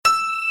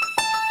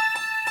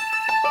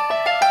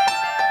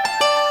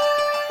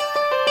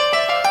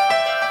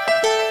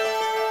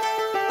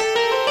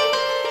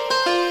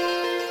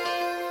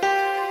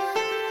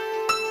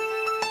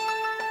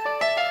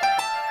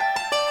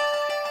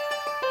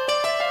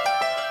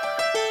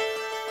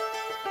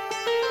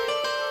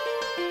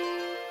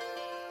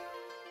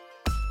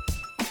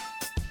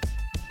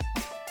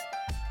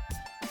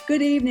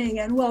Good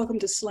evening and welcome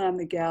to Slam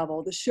the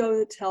Gavel, the show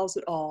that tells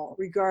it all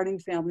regarding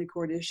family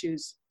court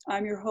issues.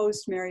 I'm your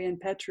host, Marianne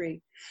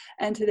Petrie,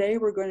 and today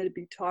we're going to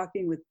be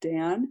talking with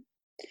Dan,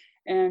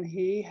 and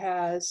he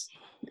has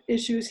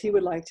issues he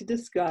would like to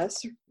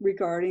discuss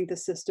regarding the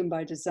system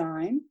by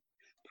design,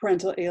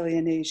 parental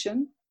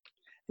alienation,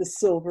 the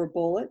silver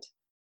bullet,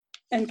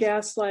 and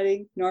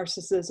gaslighting,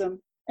 narcissism,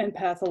 and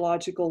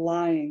pathological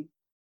lying.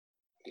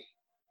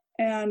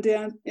 And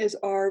Dan is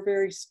our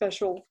very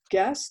special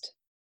guest.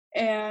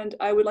 And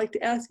I would like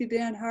to ask you,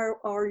 Dan, how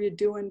are you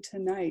doing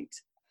tonight?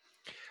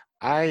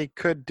 I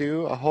could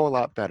do a whole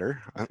lot better.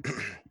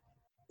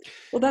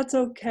 Well, that's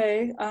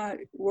okay.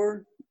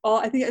 We're all.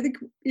 I think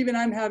even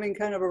I'm having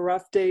kind of a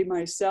rough day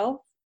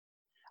myself.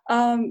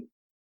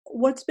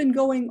 What's been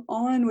going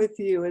on with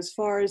you as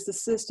far as the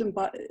system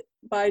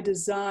by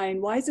design?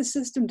 Why is the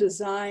system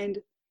designed?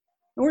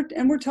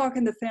 And we're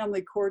talking the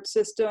family court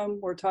system.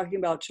 We're talking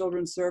about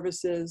children's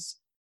services.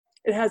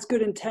 It has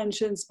good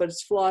intentions, but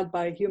it's flawed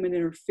by human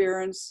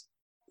interference.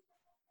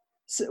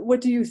 So what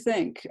do you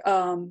think?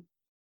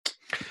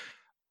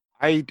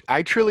 I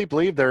truly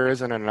believe there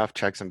isn't enough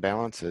checks and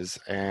balances,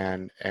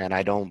 and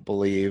I don't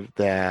believe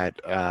that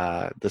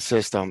the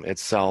system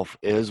itself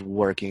is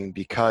working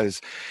because,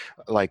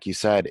 like you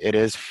said, it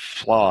is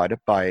flawed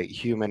by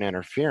human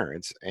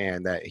interference,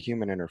 and that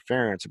human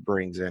interference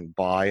brings in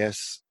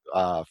bias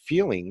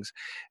feelings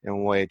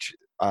in which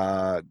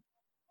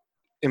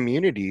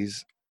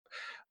immunities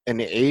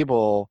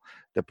enable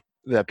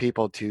the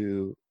people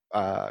to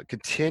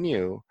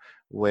continue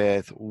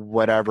with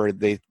whatever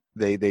they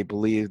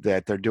believe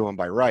that they're doing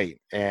by right,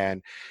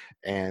 and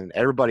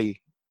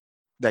everybody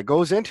that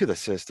goes into the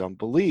system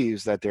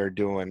believes that they're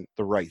doing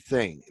the right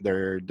thing.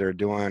 They're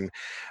doing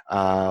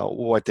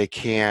what they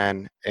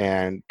can,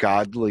 and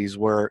godly's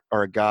work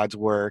or God's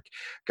work,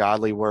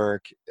 godly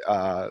work,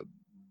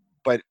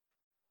 but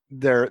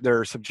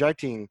they're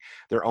subjecting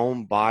their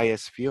own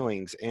bias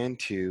feelings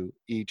into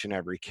each and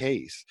every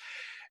case.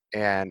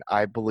 And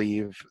I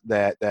believe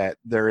that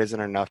there isn't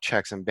enough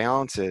checks and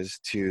balances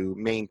to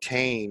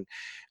maintain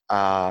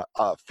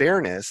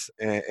fairness,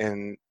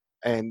 and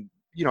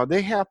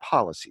they have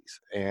policies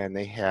and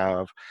they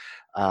have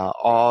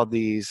all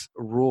these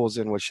rules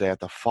in which they have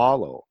to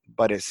follow.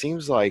 But it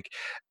seems like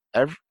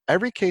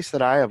every case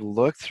that I have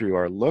looked through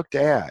or looked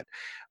at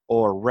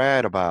or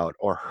read about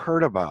or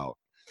heard about,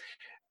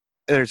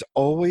 there's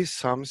always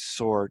some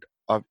sort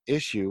of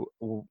issue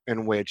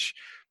in which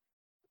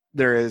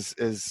there is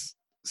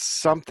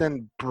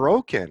something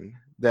broken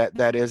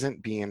that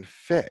isn't being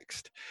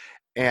fixed,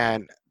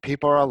 and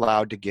people are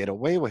allowed to get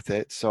away with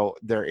it, so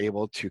they're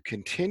able to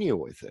continue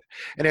with it.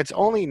 And it's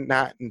only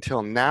not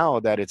until now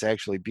that it's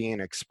actually being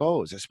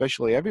exposed,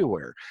 especially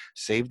everywhere.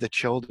 Save the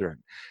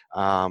children.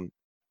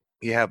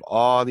 You have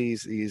all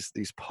these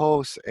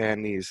posts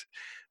and these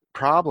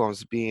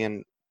problems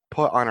being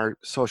put on our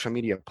social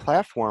media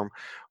platform,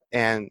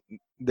 and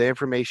the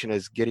information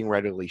is getting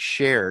readily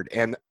shared.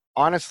 And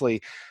honestly,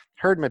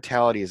 herd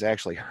mentality is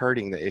actually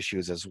hurting the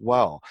issues as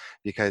well,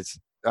 because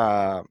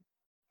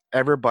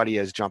everybody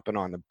is jumping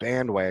on the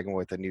bandwagon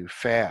with a new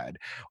fad,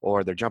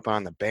 or they're jumping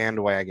on the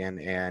bandwagon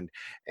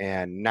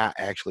and not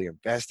actually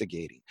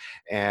investigating.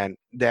 And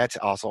that's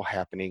also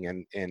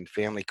happening in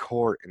family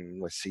court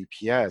and with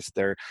CPS.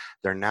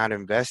 They're not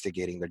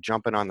investigating. They're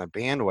jumping on the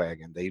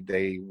bandwagon.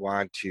 They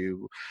want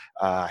to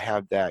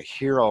have that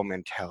hero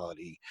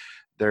mentality.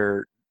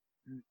 They're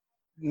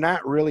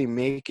not really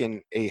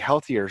making a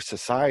healthier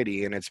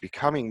society, and it's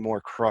becoming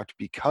more corrupt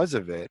because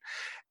of it.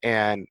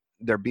 And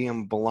they're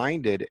being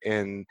blinded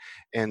in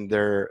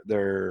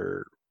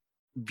their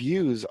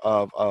views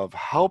of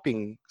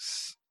helping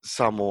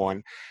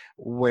someone,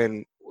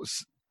 when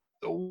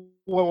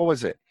what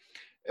was it?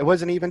 It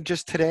wasn't even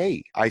just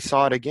today. I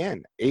saw it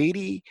again.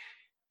 80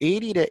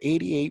 to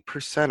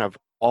 88% of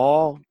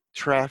all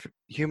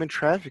human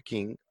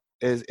trafficking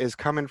is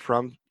coming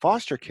from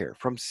foster care,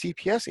 from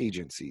CPS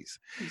agencies.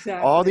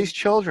 All these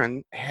Exactly.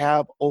 children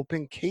have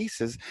open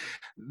cases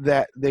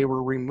that they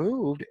were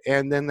removed,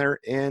 and then they're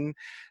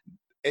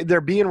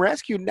being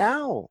rescued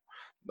now.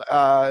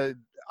 Uh,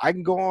 I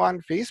can go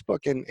on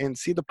Facebook and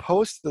see the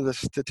posts of the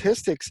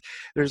statistics.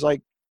 There's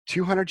like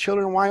 200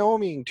 children in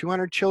Wyoming,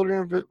 200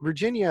 children in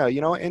Virginia,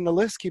 and the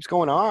list keeps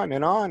going on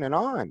and on and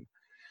on.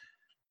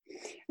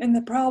 And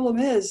the problem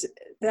is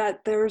that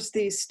there's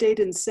these state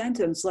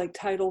incentives like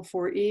Title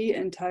 4E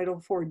and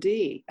Title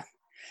 4D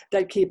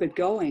that keep it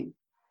going.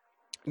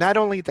 Not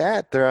only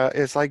that,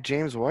 it's like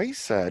James Weiss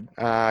said.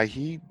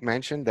 He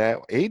mentioned that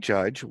a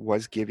judge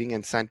was giving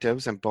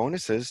incentives and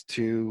bonuses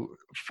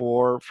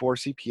for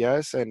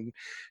CPS and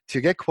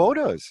to get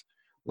quotas.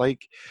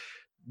 Like,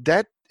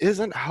 that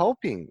isn't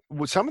helping.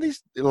 With a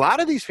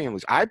lot of these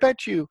families, I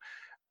bet you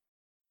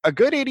a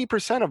good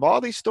 80% of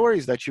all these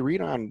stories that you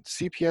read on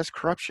CPS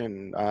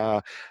corruption,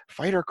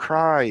 fighter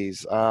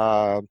cries,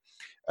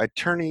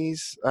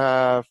 attorneys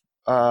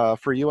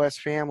for U.S.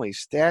 families,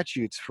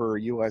 statutes for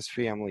U.S.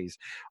 families,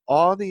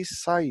 all these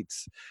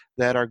sites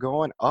that are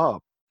going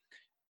up,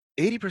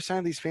 80%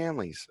 of these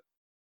families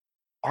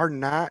are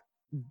not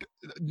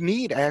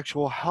need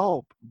actual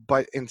help,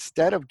 but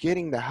instead of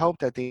getting the help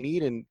that they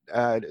need and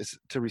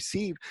to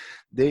receive,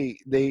 they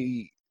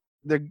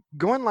they're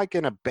going like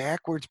in a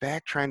backwards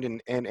back trend,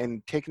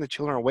 and taking the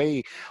children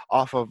away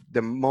off of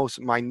the most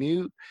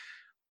minute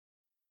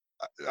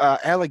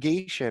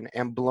allegation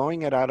and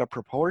blowing it out of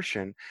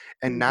proportion,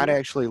 and not Hmm.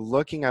 actually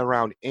looking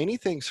around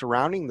anything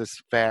surrounding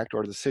this fact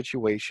or the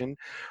situation,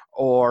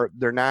 or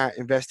they're not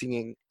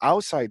investigating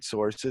outside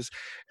sources.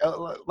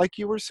 Like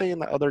you were saying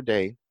the other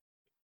day,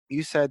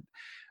 you said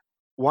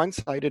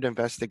one-sided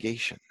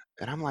investigation.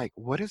 And I'm like,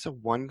 what is a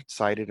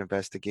one-sided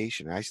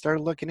investigation? And I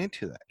started looking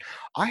into that.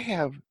 I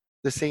have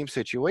the same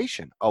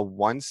situation, a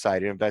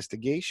one-sided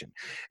investigation.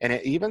 And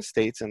it even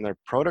states in their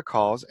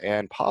protocols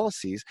and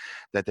policies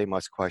that they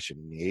must question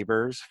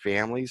neighbors,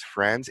 families,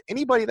 friends,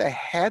 anybody that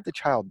had the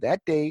child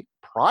that day,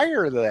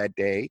 prior to that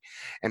day,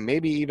 and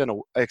maybe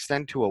even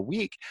extend to a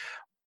week.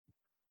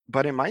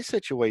 But in my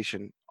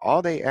situation,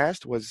 all they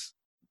asked was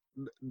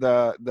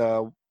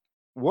the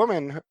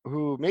woman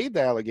who made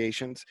the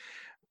allegations,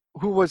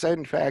 who was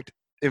in fact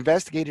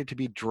investigated to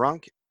be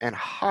drunk and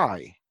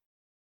high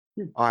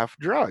off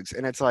drugs.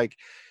 And it's like,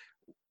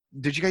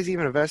 did you guys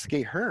even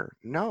investigate her?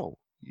 No.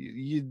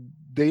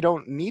 They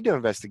don't need to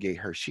investigate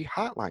her. She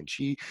hotline.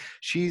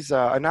 She's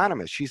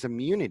anonymous. She has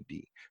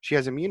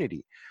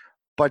immunity.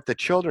 But the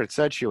children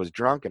said she was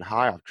drunk and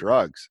high off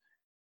drugs.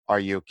 Are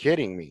you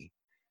kidding me?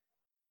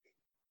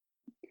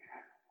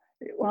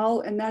 Well,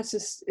 and that's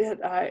just it.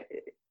 I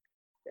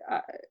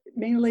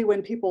mainly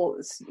when people,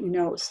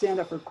 stand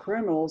up for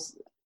criminals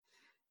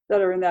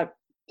that are in that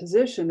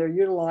position, they're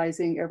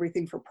utilizing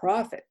everything for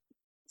profit.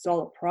 It's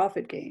all a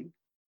profit game.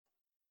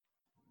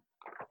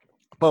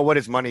 But what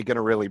is money going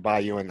to really buy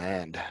you in the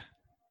end?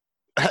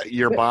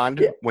 Your But bond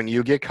yeah, when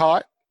you get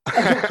caught?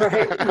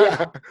 right,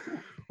 yeah.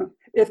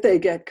 If they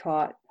get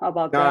caught, how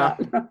about Nah,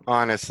 that?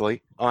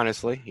 honestly,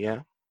 yeah.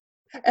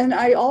 And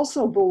I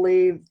also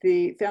believe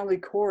the family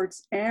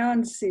courts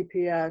and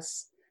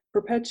CPS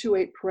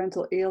perpetuate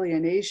parental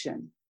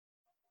alienation.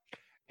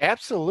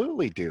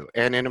 Absolutely do.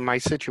 And in my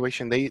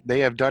situation, they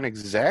have done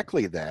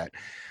exactly that.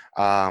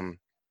 Um,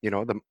 you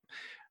know,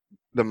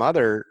 the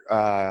mother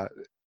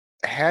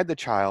had the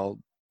child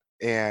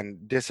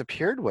and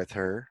disappeared with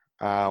her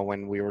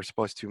when we were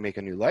supposed to make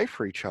a new life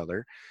for each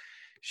other.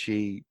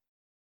 She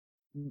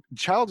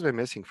Child's been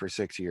missing for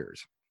 6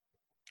 years.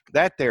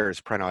 That there is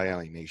parental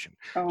alienation.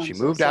 Oh, She I'm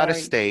so moved out of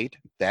sorry. state.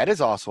 That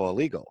is also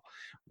illegal.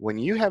 When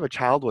you have a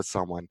child with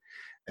someone,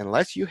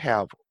 unless you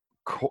have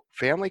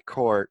family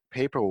court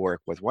paperwork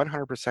with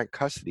 100%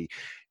 custody,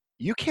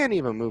 you can't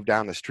even move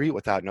down the street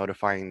without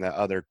notifying the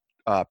other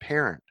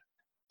parent.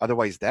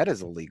 Otherwise, that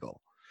is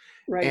illegal.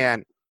 Right.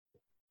 And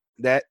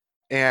that,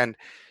 and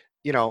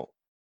you know,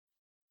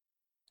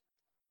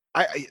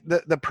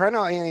 the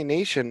parental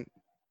alienation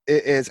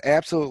is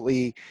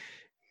absolutely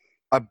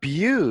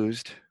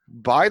abused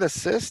by the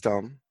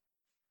system,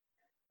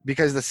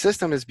 because the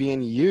system is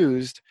being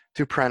used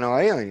to parental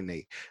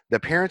alienate. The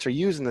parents are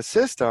using the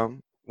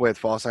system with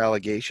false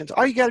allegations.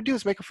 All you got to do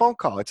is make a phone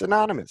call. It's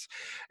anonymous.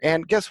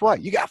 And guess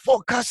what? You got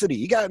full custody.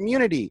 You got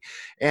immunity.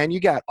 And you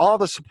got all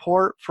the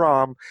support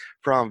from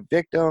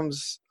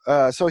victims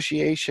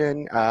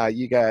association.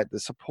 You got the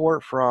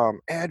support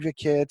from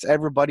advocates.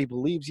 Everybody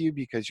believes you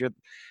because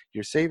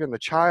you're saving the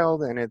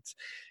child. And it's,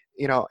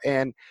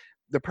 and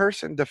the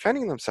person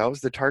defending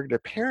themselves, the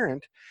targeted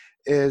parent,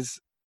 is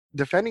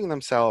defending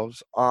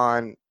themselves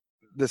on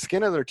the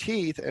skin of their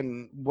teeth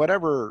and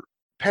whatever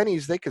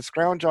pennies they could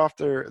scrounge off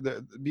under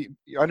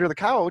the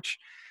couch.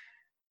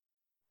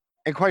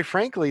 And quite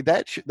frankly,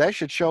 that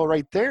should show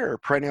right there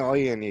parental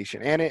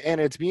alienation, and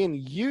it's being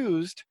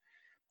used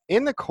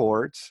in the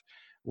courts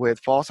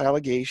with false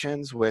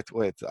allegations, with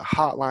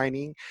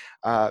hotlining.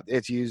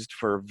 It's used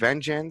for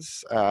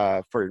vengeance,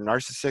 for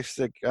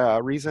narcissistic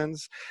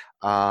reasons,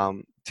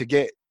 to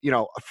get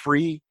a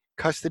free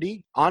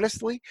custody.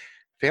 Honestly,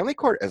 family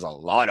court is a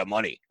lot of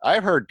money.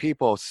 I've heard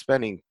people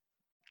spending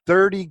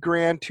 30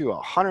 grand to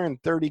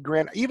 130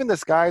 grand. Even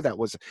this guy that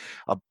was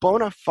a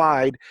bona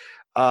fide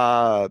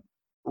uh,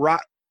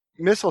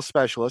 missile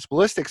specialist,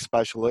 ballistic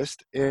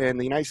specialist in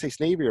the United States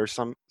Navy or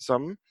some,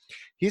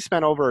 he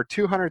spent over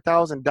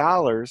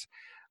 $200,000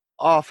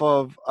 off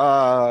of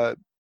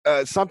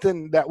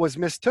something that was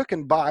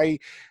mistooken by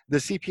the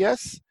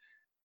CPS,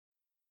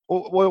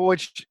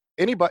 which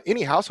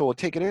any household will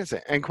take it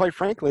innocent. And quite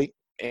frankly,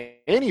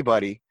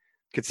 anybody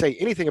could say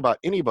anything about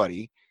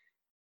anybody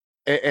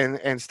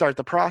and start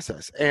the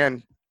process.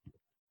 And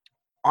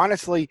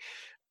honestly,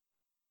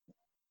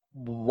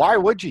 why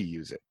would you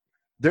use it?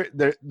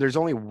 There's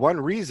only one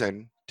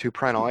reason to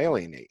parental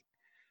alienate,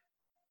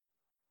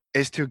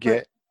 is to Right.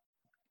 get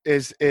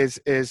is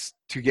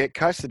to get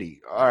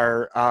custody,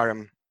 or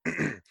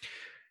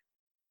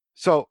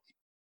so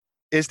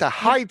is to Yeah.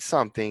 hide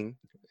something.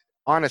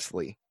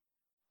 Honestly,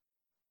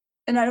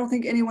 And I don't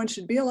think anyone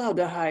should be allowed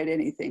to hide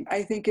anything.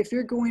 I think if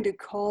you're going to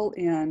call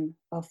in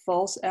a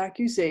false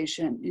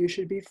accusation, you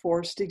should be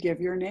forced to give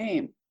your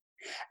name.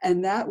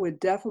 And that would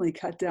definitely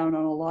cut down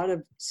on a lot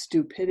of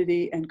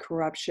stupidity and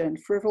corruption,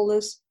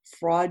 frivolous,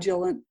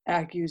 fraudulent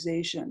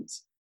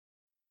accusations.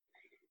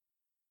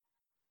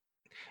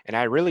 And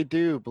I really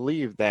do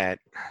believe that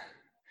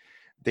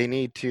they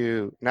need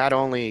to not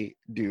only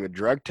do a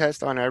drug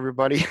test on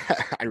everybody,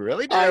 I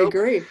really I do.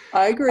 agree.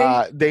 I agree.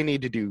 They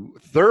need to do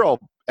thorough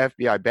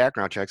FBI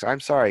background checks. I'm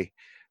sorry,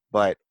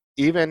 but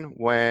even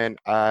when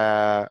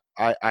I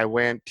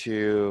went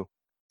to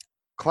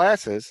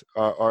classes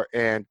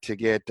and to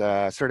get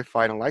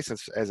certified and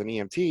licensed as an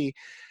EMT,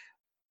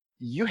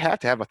 you have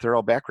to have a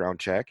thorough background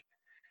check,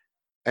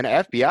 an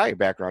FBI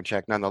background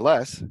check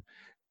nonetheless.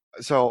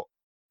 So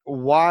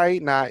why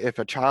not, if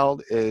a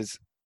child is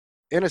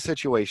in a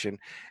situation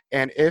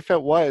and if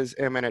it was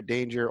imminent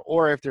danger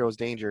or if there was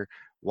danger,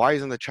 why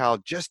isn't the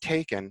child just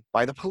taken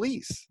by the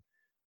police?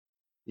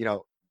 You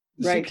know,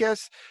 Right.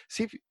 CPS,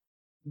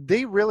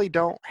 they really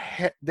don't,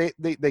 they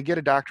get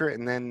a doctorate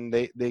and then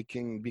they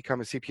can become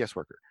a CPS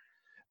worker.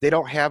 They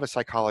don't have a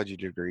psychology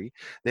degree.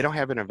 They don't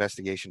have an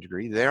investigation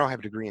degree. They don't have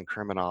a degree in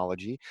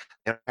criminology.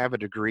 They don't have a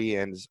degree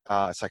in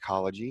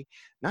psychology.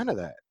 None of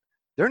that.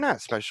 They're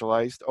not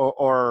specialized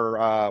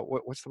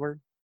what's the word?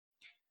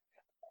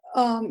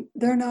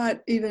 They're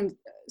not even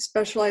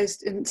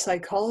specialized in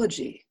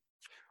psychology.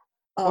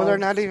 Well, they're Uh,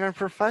 not even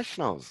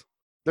professionals.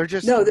 They're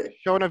just no,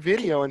 shown a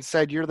video and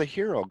said, "You're the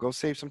hero. Go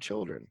save some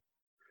children."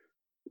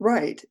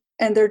 right.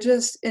 And they're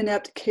just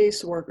inept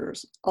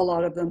caseworkers. A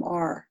lot of them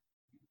are.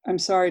 I'm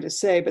sorry to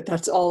say, but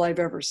that's all I've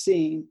ever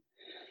seen.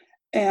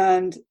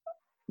 And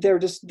they're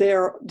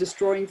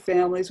destroying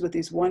families with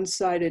these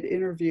one-sided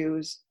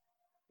interviews,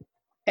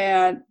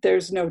 and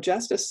there's no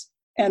justice.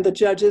 And the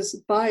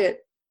judges buy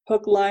it,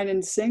 hook, line,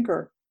 and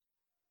sinker.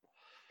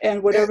 And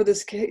And, whatever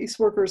this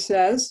caseworker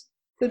says,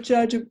 the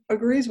judge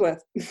agrees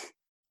with.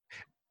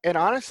 and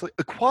honestly,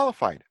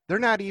 qualified. They're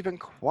not even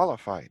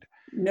qualified.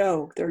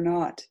 No, they're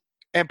not.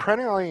 And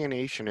parental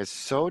alienation is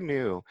so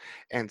new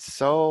and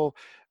so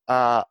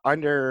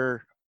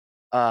under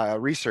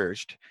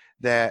researched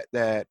that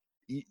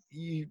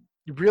you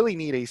really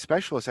need a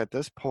specialist at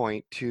this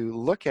point to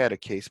look at a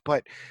case.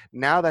 But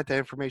now that the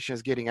information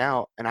is getting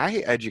out, and I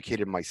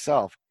educated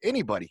myself,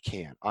 anybody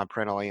can on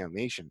parental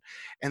alienation,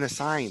 and the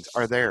signs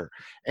are there,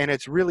 and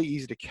it's really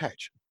easy to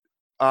catch.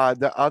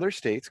 The other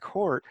state's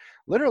court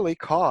literally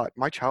caught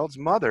my child's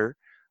mother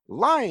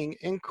lying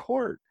in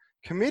court,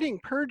 committing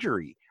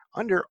perjury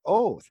under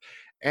oath.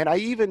 And I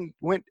even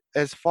went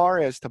as far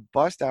as to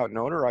bust out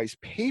notarized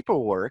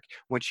paperwork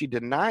when she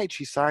denied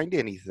she signed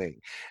anything.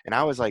 And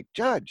I was like,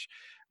 Judge,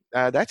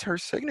 that's her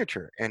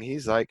signature. And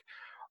he's like,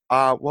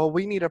 well,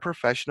 we need a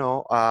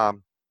professional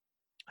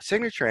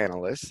signature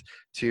analyst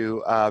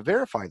to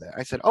verify that.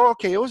 I said, oh,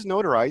 okay, it was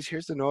notarized.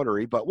 Here's the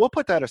notary, but we'll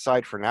put that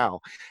aside for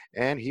now.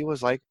 And he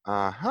was like,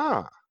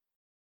 uh-huh,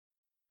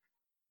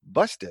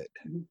 busted.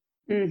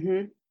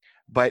 Mm-hmm.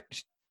 But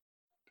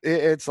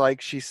it's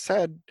like she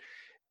said,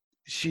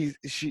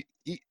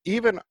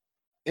 even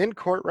in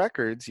court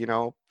records,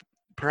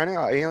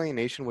 parental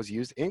alienation was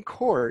used in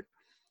court,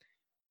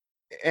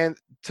 and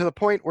to the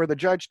point where the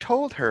judge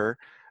told her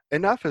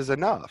enough is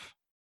enough.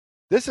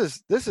 This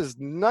is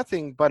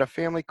nothing but a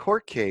family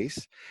court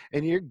case,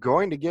 and you're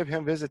going to give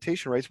him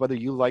visitation rights whether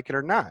you like it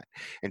or not.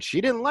 And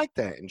she didn't like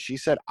that, and she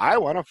said, I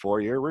want a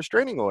 4-year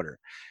restraining order.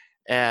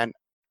 And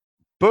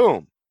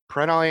boom,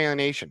 parental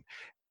alienation.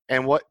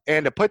 And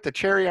to put the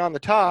cherry on the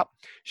top,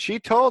 she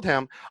told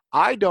him,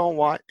 I don't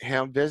want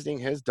him visiting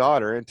his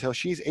daughter until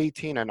she's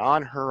 18 and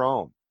on her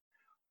own.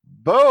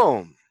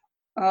 Boom.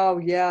 Oh,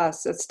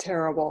 yes, that's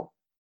terrible.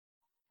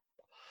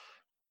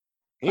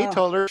 He Oh,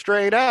 told her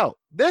straight out,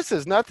 this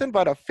is nothing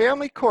but a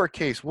family court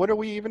case. What are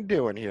we even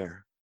doing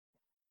here?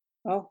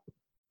 oh,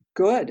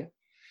 good.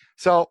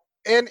 So,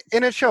 and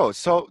it shows.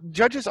 So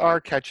judges are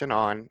catching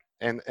on,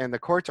 and the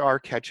courts are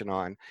catching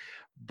on,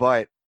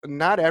 but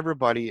not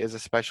everybody is a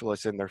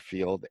specialist in their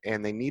field,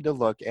 and they need to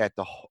look at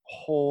the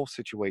whole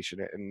situation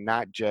and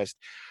not just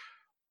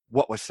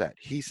what was said.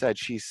 He said,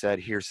 she said,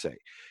 hearsay.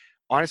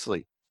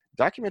 Honestly,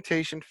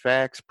 documentation,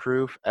 facts,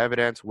 proof,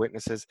 evidence,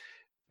 witnesses,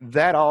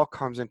 that all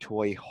comes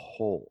into a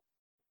whole.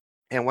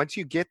 And once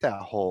you get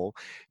that whole,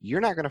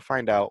 you're not going to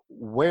find out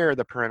where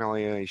the parental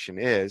alienation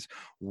is,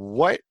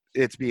 what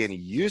it's being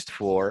used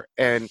for,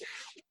 and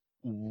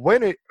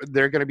when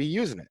they're going to be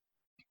using it.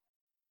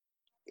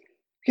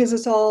 Because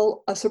it's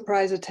all a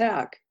surprise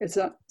attack. It's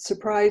a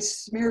surprise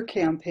smear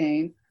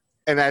campaign.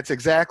 And that's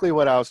exactly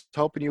what I was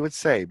hoping you would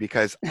say,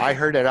 because I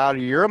heard it out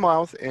of your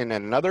mouth in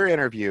another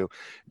interview.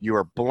 You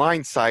were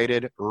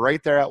blindsided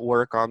right there at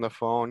work on the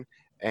phone,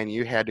 and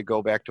you had to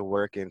go back to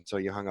work, and so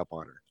you hung up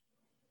on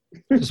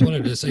her. Just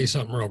wanted to say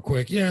something real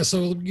quick. Yeah,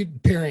 so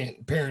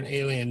parent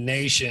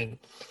alienation,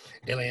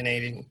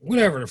 alienating,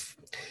 whatever.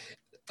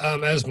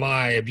 As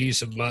my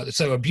abusive mother,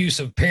 so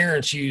abusive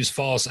parents use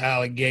false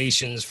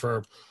allegations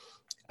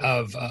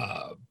of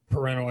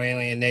parental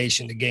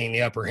alienation to gain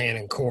the upper hand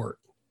in court,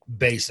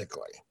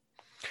 basically.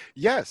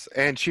 Yes,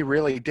 and she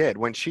really did.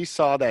 When she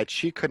saw that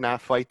she could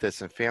not fight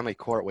this in family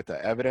court with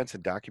the evidence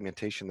and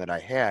documentation that I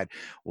had,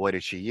 what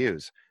did she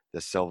use? The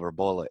silver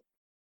bullet.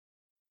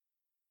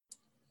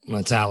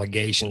 It's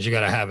allegations. You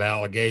got to have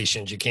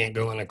allegations. You can't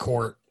go into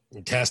court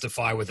and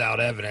testify without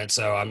evidence.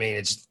 So I mean,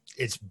 it's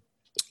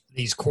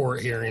these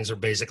court hearings are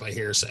basically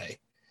hearsay.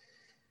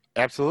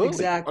 Absolutely.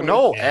 Exactly.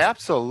 No, Yeah.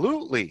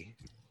 absolutely.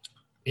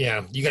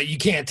 Yeah, you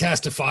can't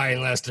testify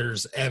unless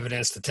there's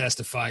evidence to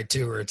testify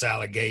to, or it's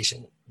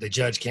allegation. The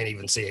judge can't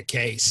even see a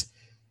case.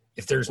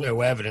 If there's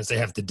no evidence, they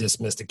have to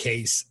dismiss the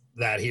case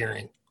that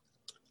hearing.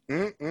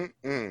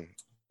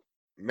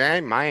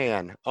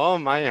 Man. Oh,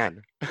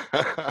 man.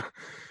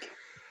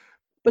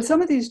 But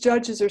some of these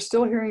judges are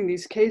still hearing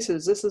these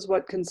cases. This is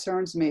what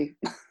concerns me.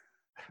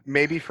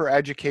 Maybe for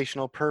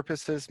educational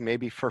purposes,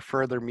 maybe for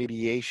further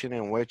mediation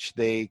in which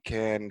they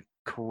can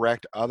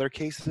correct other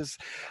cases.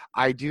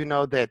 I do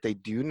know that they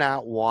do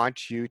not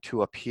want you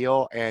to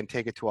appeal and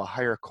take it to a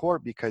higher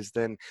court, because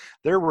then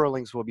their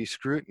rulings will be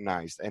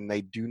scrutinized, and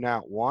they do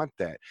not want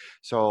that.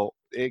 So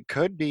it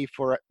could be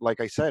for, like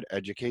I said,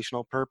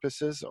 educational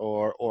purposes,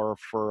 or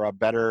for a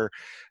better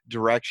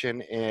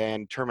direction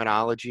in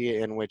terminology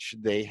in which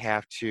they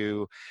have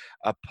to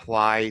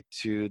apply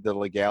to the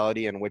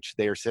legality in which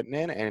they are sitting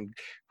in. And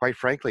quite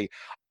frankly,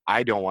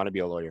 I don't want to be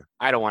a lawyer.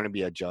 I don't want to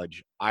be a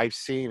judge. I've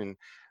seen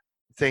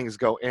things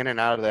go in and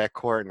out of that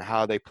court and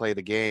how they play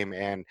the game,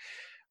 and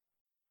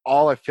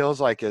all it feels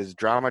like is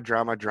drama.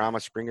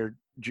 Springer,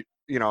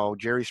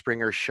 Jerry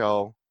Springer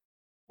show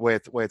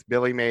with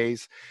Billy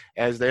Mays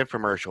as the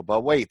infomercial.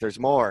 But wait, there's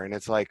more, and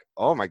it's like,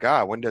 oh my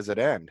God, when does it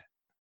end?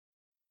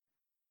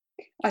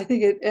 I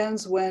think it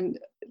ends when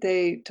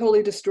they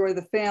totally destroy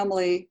the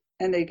family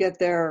and they get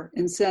their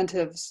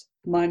incentives,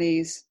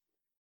 monies,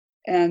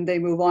 and they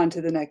move on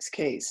to the next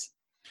case.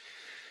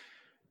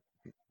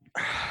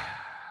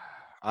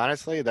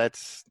 Honestly,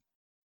 that's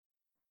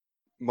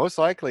most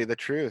likely the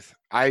truth.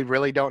 I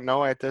really don't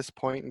know at this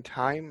point in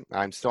time.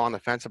 I'm still on the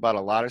fence about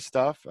a lot of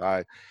stuff.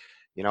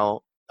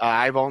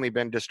 I've only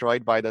been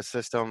destroyed by the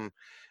system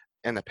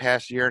in the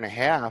past year and a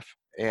half,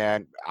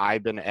 and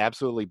I've been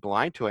absolutely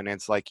blind to it. And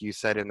it's like you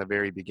said in the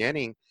very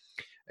beginning,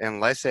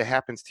 unless it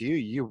happens to you,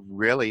 you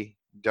really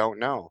don't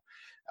know.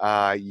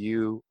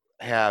 You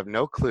have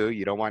no clue.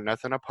 You don't want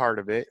nothing a part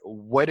of it.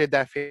 What did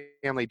that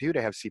family do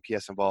to have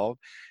CPS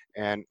involved?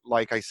 And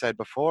like I said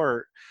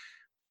before,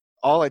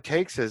 all it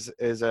takes is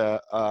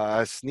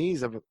a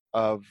sneeze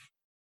of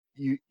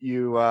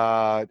you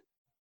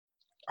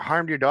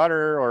harmed your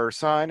daughter or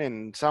son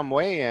in some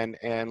way,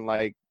 and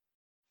like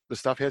the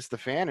stuff hits the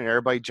fan and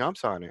everybody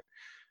jumps on it.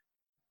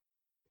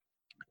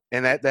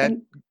 And that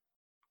And,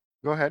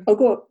 go ahead.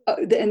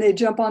 and they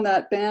jump on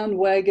that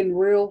bandwagon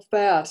real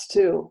fast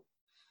too.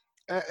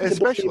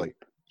 Especially,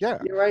 yeah.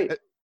 You're right.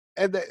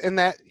 And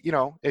that,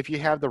 if you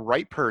have the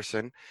right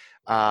person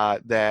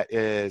that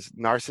is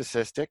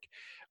narcissistic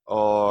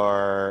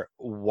or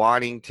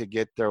wanting to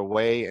get their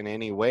way in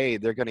any way,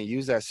 they're going to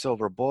use that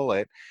silver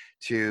bullet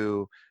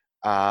to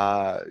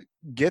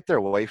get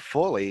their way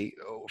fully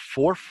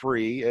for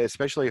free,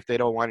 especially if they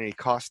don't want any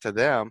cost to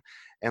them.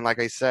 And like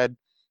I said,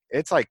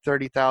 it's like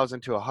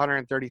 30,000 to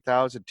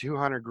 130,000,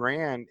 200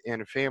 grand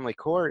in a family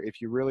court. If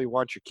you really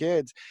want your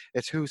kids,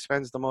 it's who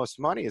spends the most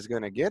money is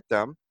going to get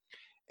them.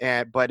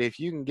 But if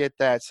you can get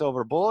that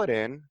silver bullet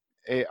in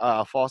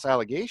a false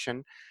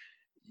allegation,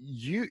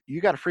 you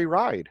got a free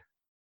ride.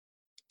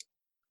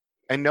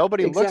 And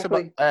nobody looks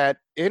at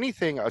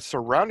anything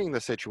surrounding the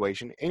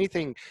situation,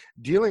 anything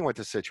dealing with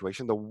the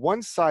situation, the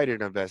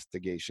one-sided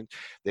investigation.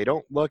 They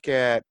don't look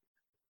at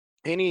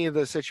any of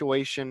the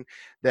situation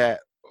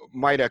that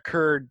might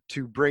occur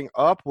to bring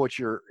up what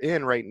you're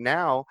in right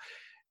now.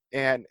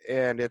 And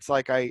it's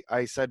like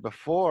I said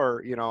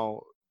before,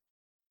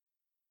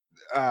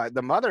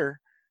 the mother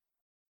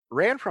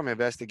ran from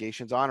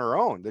investigations on her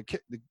own.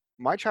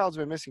 My child's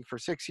been missing for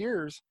 6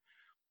 years.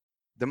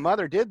 The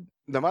mother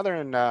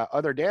and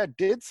other dad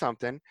did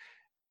something,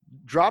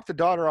 dropped the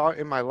daughter out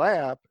in my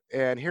lap,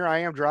 and here I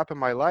am dropping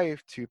my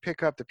life to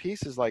pick up the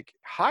pieces like,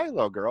 hi,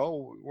 little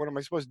girl, what am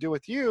I supposed to do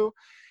with you?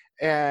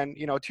 And,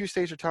 2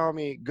 states are telling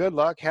me, good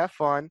luck, have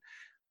fun.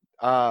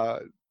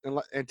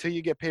 Until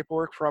you get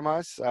paperwork from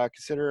us,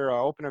 consider an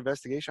open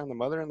investigation on the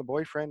mother and the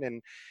boyfriend,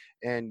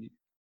 and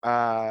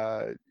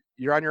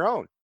you're on your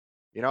own.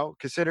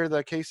 Consider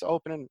the case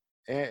open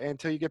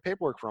until you get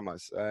paperwork from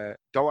us.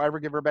 Don't ever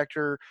give her back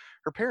to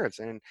her parents.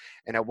 And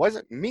it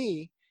wasn't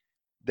me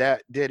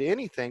that did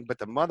anything, but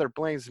the mother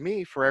blames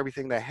me for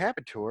everything that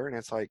happened to her. And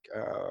it's like,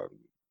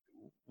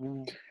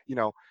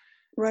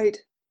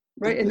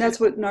 Right. And that's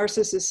what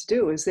narcissists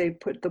do, is they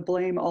put the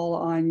blame all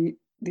on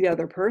the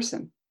other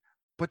person.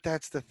 But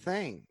that's the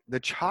thing. The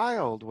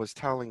child was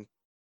telling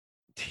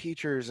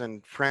teachers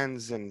and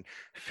friends and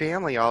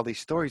family all these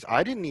stories.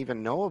 I didn't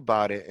even know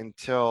about it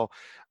until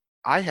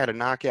I had a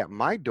knock at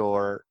my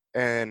door,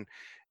 and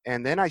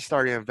then I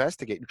started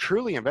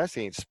truly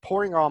investigating,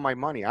 pouring all my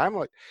money. I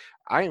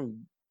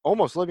am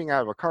almost living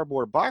out of a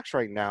cardboard box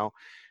right now,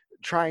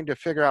 trying to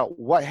figure out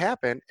what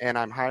happened. And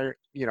I'm hired,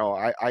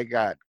 I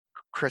got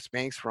Chris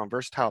Banks from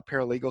Versatile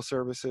Paralegal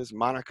Services,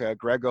 Monica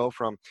Grego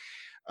from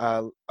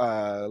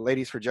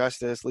Ladies for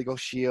Justice, Legal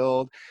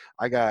Shield.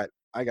 I got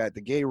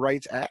the Gay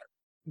Rights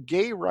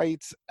gay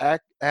rights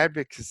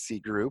advocacy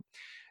group.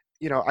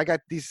 I got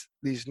these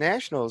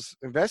nationals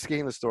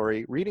investigating the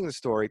story, reading the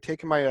story,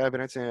 taking my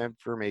evidence and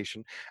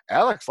information.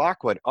 Alex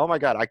Lockwood, oh my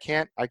God, I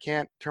can't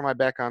turn my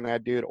back on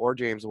that dude, or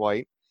James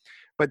White.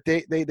 But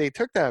they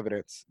took the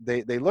evidence,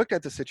 they looked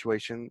at the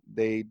situation,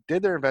 they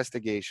did their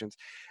investigations,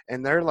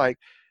 and they're like,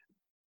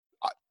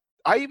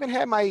 I even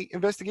had my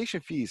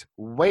investigation fees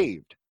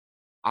waived.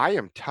 I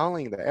am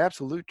telling the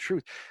absolute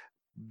truth.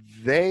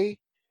 The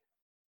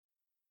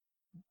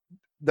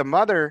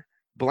mother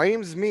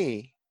blames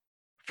me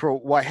for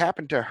what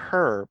happened to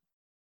her,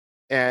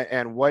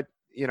 and what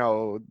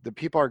the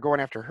people are going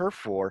after her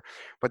for,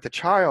 but the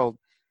child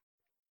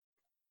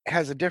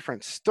has a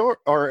different story,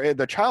 or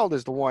the child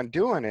is the one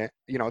doing it,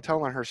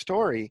 telling her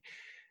story,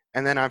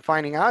 and then I'm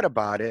finding out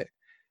about it,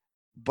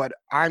 but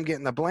I'm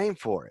getting the blame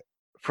for it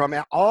from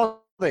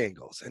all the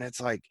angles. And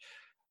it's like,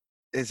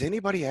 is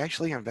anybody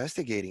actually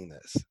investigating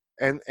this?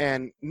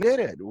 And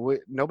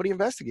nobody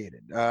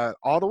investigated.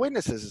 All the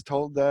witnesses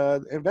told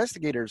the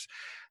investigators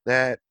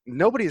that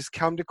nobody's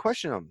come to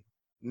question them.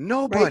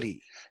 Nobody.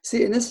 Right.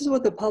 See, and this is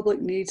what the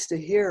public needs to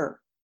hear,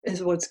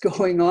 is what's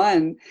going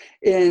on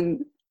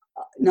in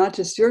not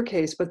just your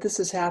case, but this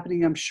is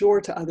happening, I'm sure,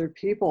 to other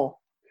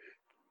people.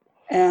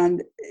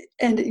 And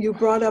you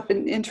brought up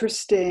an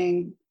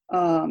interesting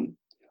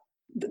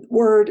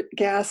word,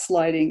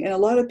 gaslighting, and a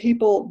lot of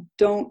people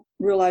don't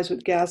realize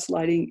what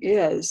gaslighting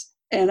is.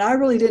 And I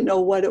really didn't know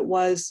what it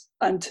was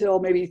until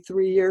maybe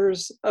 3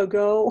 years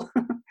ago.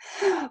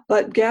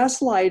 But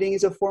gaslighting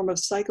is a form of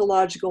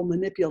psychological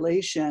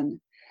manipulation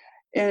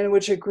in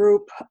which a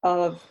group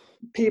of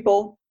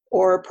people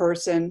or a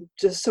person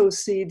just sows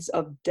seeds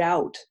of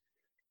doubt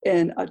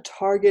in a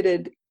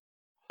targeted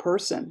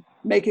person,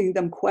 making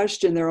them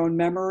question their own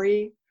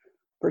memory,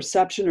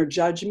 perception, or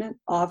judgment,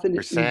 often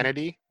Or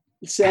sanity.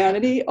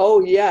 sanity. Oh,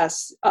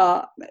 yes.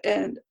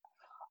 And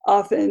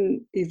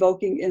often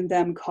evoking in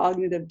them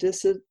cognitive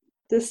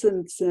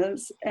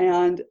dissonances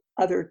and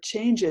other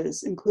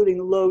changes, including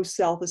low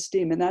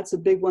self-esteem. And that's a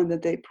big one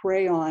that they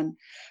prey on.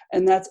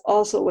 And that's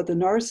also what the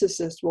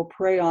narcissist will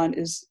prey on,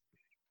 is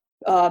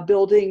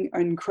building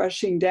and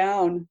crushing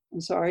down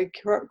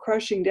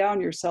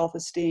your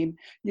self-esteem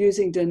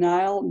using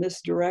denial,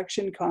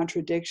 misdirection,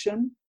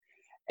 contradiction.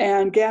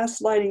 And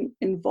gaslighting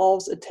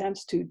involves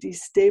attempts to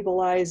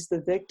destabilize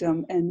the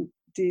victim and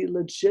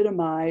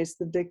delegitimize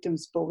the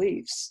victim's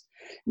beliefs.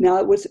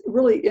 Now, what's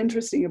really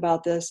interesting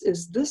about this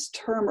is this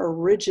term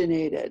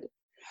originated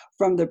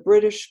from the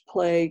British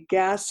play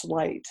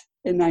Gaslight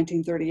in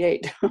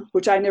 1938,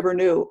 which I never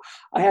knew.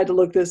 I had to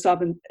look this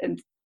up,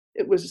 and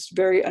it was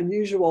very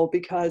unusual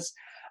because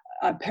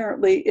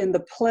apparently in the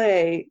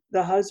play,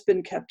 the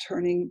husband kept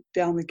turning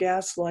down the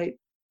gaslight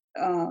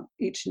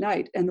each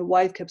night, and the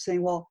wife kept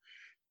saying, well,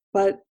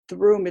 but the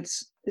room,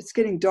 it's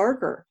getting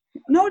darker.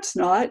 No, it's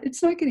not.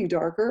 It's not getting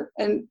darker.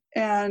 And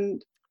the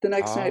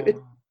next night,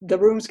 the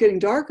room's getting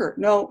darker.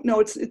 No,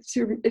 it's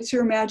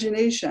your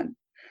imagination.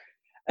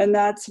 And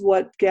that's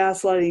what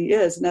gaslighting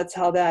is. And that's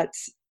how that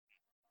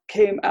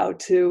came out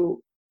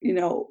to,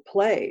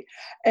 play.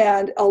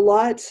 And a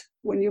lot,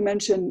 when you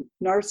mention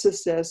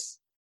narcissists,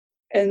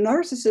 and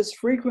narcissists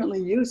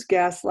frequently use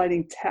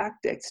gaslighting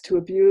tactics to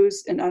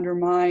abuse and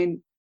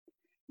undermine,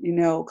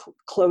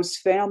 close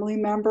family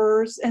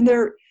members. And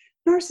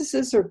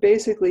narcissists are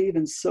basically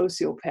even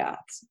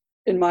sociopaths,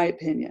 in my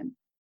opinion.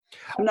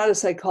 I'm not a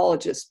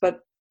psychologist, but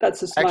that's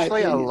just my opinion.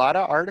 Actually, a lot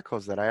of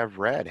articles that I have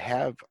read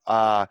have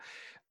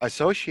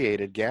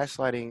associated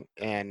gaslighting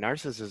and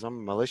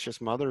narcissism,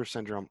 malicious mother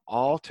syndrome,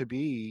 all to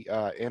be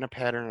in a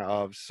pattern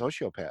of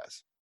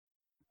sociopaths.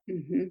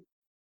 Mm-hmm.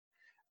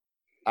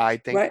 I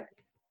think Right.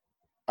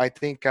 I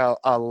think a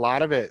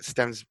lot of it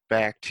stems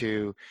back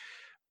to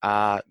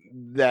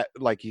that,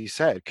 like you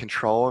said,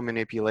 control and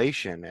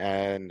manipulation,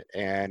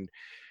 and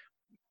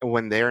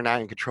when they're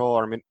not in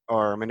control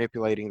or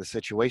manipulating the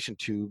situation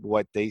to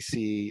what they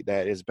see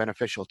that is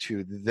beneficial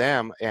to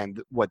them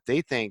and what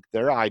they think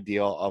their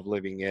ideal of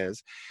living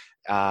is,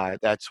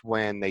 that's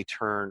when they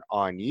turn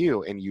on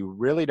you. And you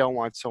really don't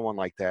want someone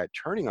like that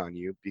turning on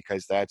you,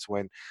 because that's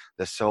when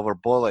the silver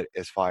bullet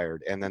is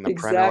fired, and then the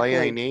parental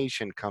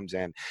alienation comes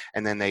in,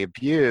 and then they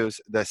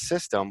abuse the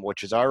system,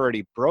 which is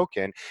already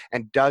broken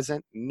and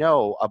doesn't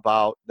know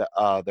about the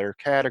other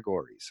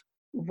categories.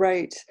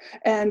 Right.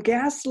 And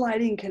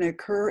gaslighting can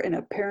occur in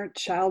a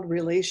parent-child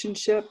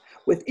relationship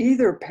with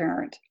either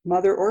parent,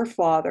 mother or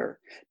father,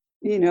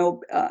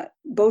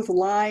 both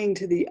lying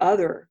to the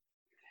other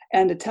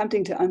and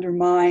attempting to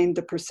undermine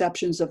the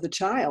perceptions of the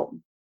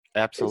child.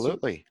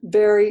 Absolutely. It's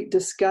very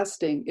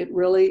disgusting. It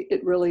really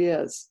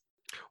is.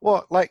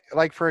 Well,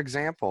 like for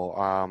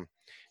example,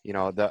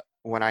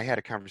 when I had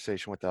a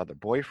conversation with the other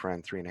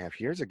boyfriend 3.5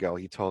 years ago,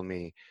 he told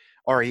me,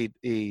 or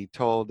he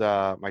told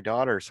my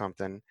daughter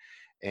something,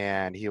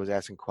 and he was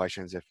asking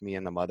questions if me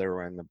and the mother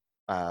were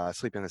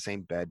sleeping in the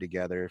same bed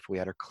together, if we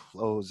had our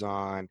clothes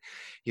on.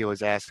 He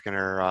was asking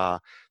her,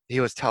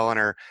 he was telling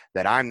her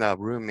that I'm the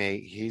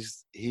roommate,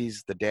 he's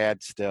the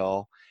dad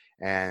still,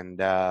 and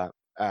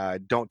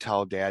don't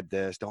tell dad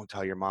this, don't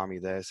tell your mommy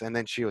this. And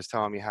then she was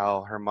telling me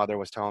how her mother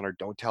was telling her,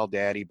 don't tell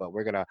daddy, but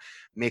we're going to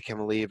make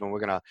him leave and we're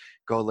going to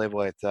go live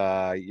with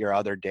your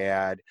other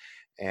dad.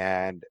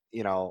 And,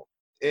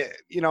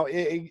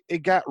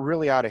 it got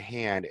really out of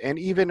hand. And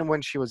even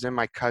when she was in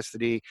my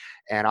custody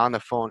and on the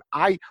phone,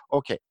 I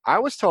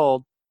was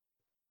told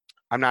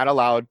I'm not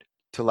allowed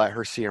to let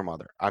her see her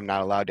mother. I'm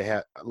not allowed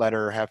to let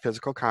her have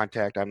physical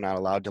contact. I'm not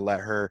allowed to let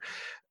her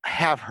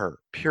have her,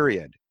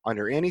 period.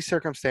 Under any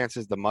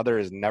circumstances, the mother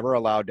is never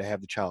allowed to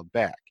have the child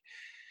back.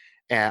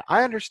 And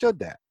I understood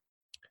that.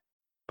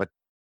 But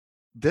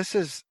this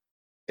is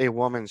a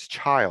woman's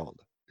child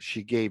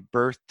she gave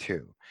birth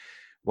to.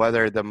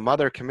 Whether the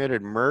mother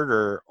committed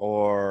murder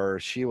or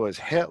she was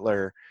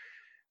Hitler,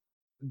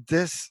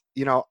 this,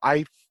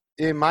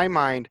 in my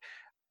mind,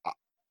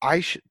 I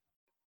should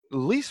at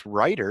least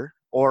write her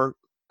or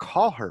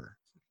call her.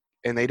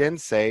 And they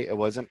didn't say it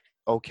wasn't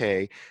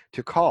okay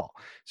to call.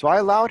 So I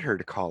allowed her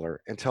to call her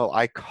until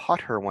I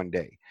caught her one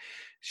day.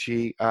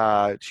 She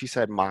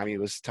said mommy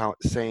was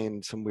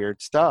saying some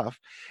weird stuff,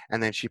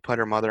 and then she put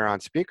her mother on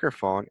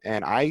speakerphone,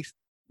 and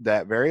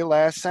that very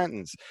last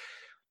sentence,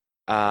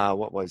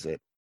 what was it?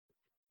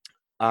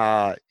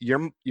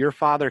 Your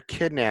father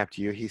kidnapped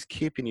you. He's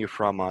keeping you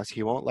from us.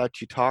 He won't let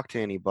you talk to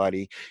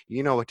anybody.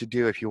 You know what to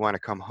do if you want to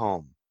come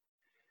home.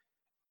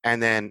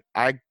 And then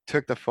I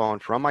took the phone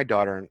from my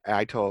daughter and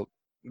I told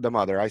the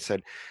mother, I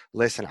said,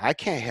 listen, I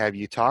can't have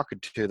you talking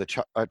to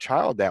a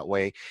child that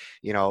way.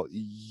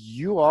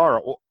 You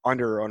are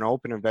under an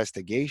open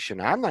investigation.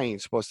 I'm not even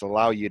supposed to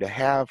allow you to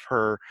have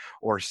her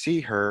or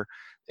see her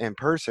in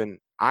person.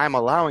 I'm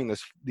allowing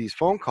these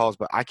phone calls,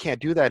 but I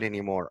can't do that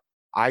anymore.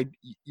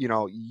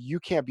 You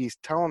can't be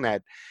telling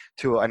that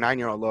to a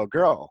 9-year-old little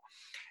girl.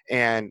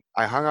 And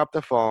I hung up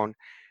the phone.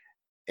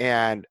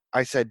 And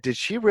I said, did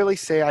she really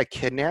say I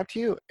kidnapped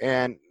you?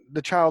 And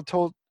the child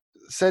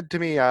said to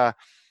me,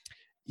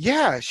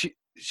 yeah,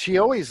 she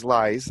always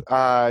lies.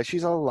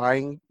 She's a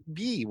lying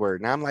B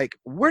word. And I'm like,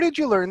 where did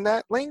you learn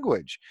that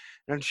language?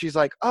 And she's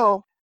like,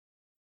 oh,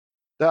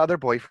 the other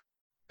boyfriend.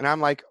 And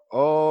I'm like,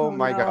 oh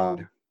my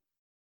God.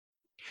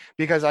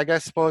 Because I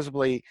guess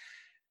supposedly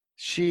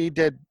she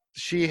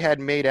had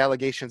made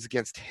allegations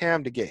against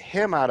him to get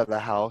him out of the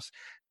house.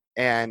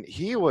 And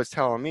he was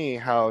telling me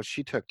how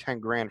she took 10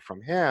 grand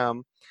from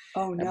him.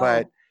 Oh, no.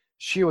 But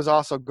she was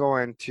also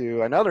going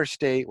to another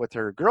state with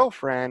her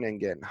girlfriend and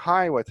getting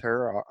high with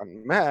her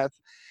on meth.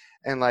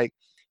 And like,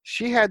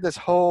 she had this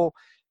whole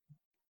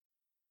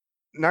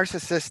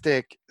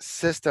narcissistic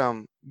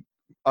system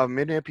of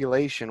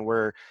manipulation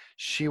where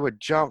she would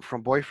jump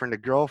from boyfriend to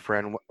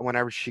girlfriend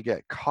whenever she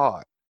get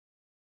caught.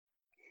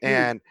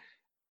 And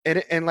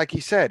And like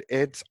you said,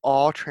 it's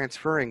all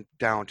transferring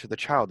down to the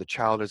child. The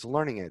child is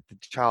learning it. The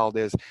child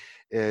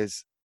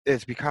is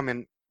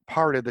becoming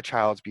part of the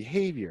child's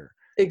behavior.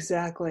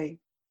 Exactly.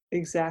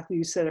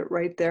 You said it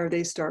right there.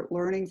 They start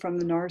learning from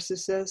the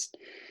narcissist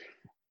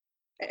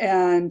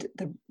and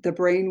the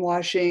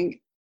brainwashing,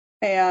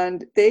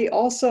 and they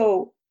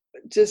also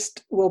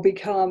just will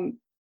become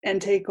and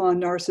take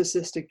on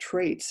narcissistic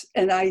traits.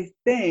 And I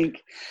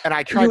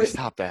try to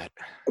stop that.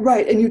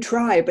 Right, and you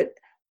try,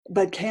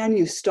 but can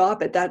you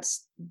stop it?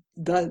 That's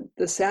the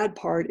sad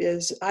part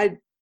is I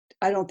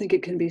don't think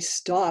it can be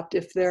stopped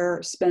if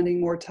they're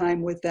spending more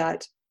time with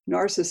that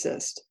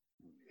narcissist.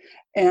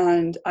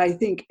 And I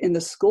think in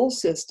the school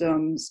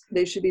systems,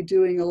 they should be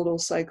doing a little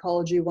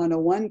psychology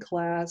 101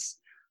 class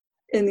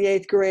in the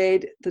 8th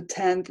grade, the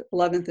 10th,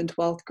 11th, and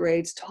 12th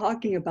grades,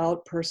 talking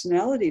about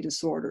personality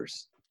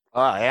disorders.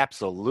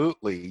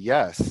 Absolutely,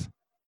 yes.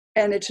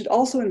 And it should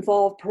also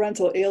involve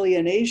parental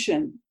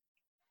alienation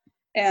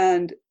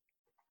and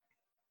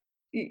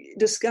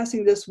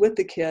discussing this with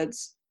the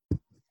kids,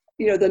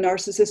 the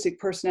narcissistic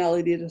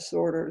personality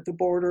disorder, the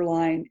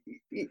borderline,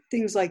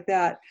 things like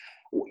that.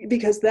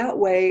 Because that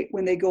way,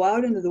 when they go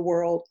out into the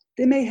world,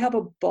 they may have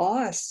a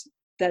boss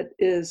that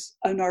is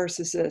a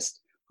narcissist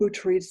who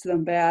treats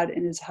them bad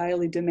and is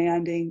highly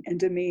demanding and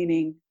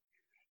demeaning.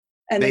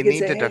 And they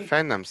need to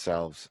defend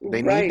themselves.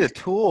 They need the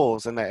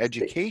tools and the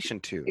education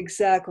too.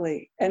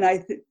 Exactly. And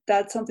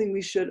that's something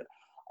we should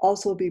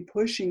also be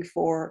pushing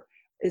for,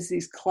 is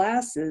these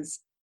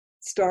classes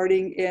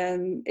starting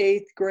in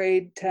 8th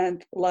grade,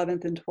 10th,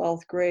 11th, and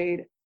 12th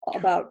grade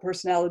about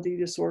personality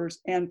disorders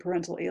and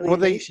parental alienation.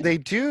 Well, they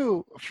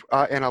do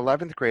in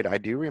 11th grade. I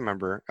do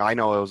remember, I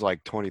know it was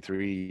like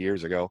 23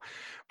 years ago,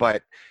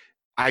 but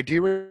I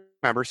do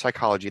remember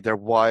psychology. There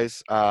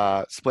was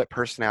split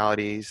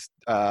personalities,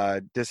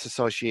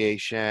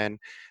 disassociation.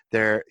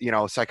 There,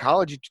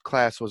 psychology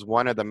class was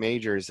one of the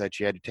majors that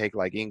you had to take,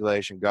 like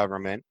English and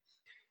government.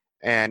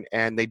 And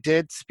they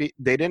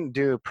didn't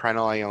do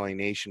parental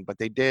alienation, but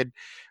they did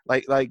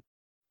like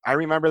I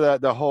remember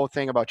the whole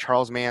thing about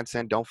Charles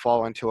Manson, don't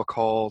fall into a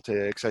cult,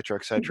 et cetera,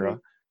 et cetera. Mm-hmm.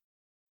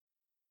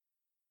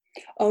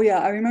 Oh yeah,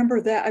 I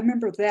remember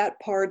that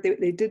part.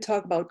 They did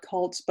talk about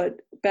cults, but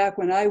back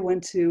when I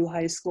went to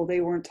high school,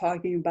 they weren't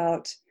talking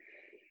about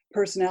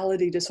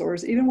personality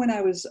disorders. Even when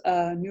I was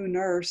a new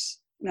nurse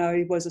Now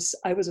I was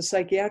a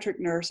psychiatric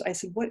nurse. I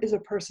said, what is a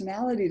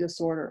personality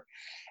disorder?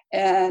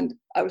 And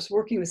I was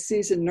working with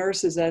seasoned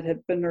nurses that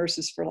had been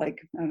nurses for like,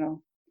 I don't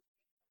know,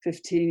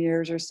 15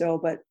 years or so,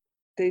 but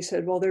they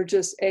said, well, they're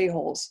just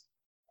a-holes.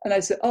 And I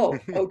said, oh,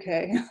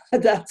 okay,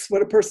 that's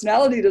what a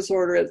personality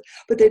disorder is.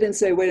 But they didn't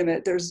say, wait a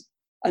minute, there's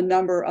a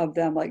number of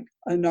them, like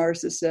a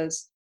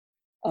narcissist,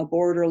 a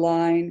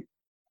borderline.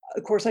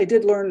 Of course, I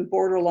did learn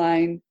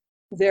borderline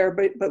there,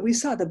 but we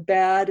saw the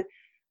bad,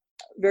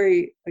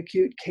 very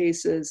acute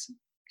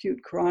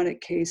chronic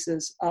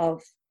cases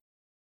of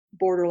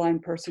borderline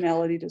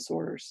personality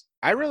disorders.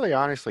 I really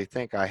honestly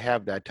think I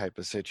have that type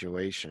of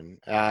situation.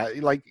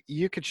 Like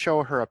you could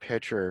show her a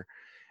picture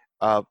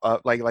of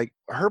like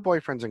her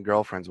boyfriends and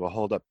girlfriends will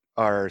hold up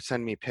or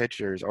send me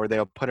pictures, or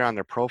they'll put it on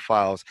their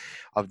profiles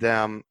of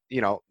them,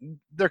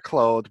 they're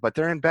clothed, but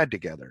they're in bed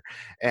together.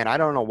 And I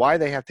don't know why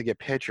they have to get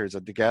pictures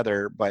of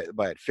together,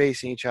 but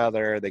facing each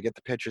other, they get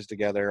the pictures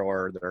together,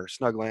 or they're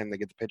snuggling, they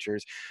get the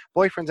pictures,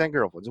 boyfriends and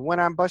girlfriends. When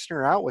I'm busting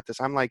her out with this,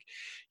 I'm like,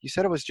 you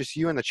said it was just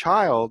you and the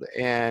child,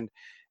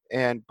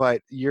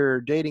 but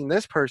you're dating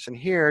this person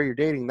here, you're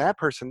dating that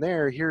person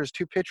there, here's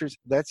 2 pictures,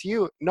 that's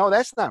you. No,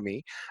 that's not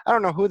me. I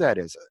don't know who that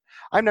is.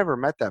 I've never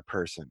met that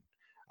person.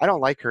 I don't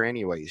like her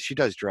anyways. She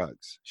does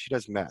drugs. She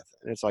does meth.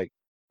 And it's like,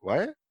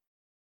 what?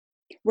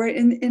 Right.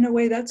 In a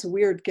way, that's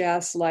weird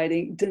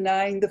gaslighting,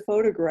 denying the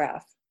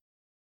photograph.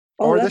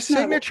 Or the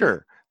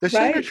signature. The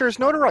signature is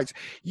notarized.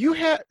 You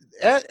have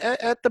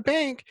at the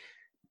bank,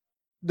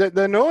 the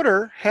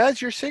notar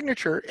has your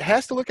signature,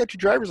 has to look at your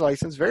driver's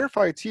license,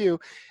 verify it's you,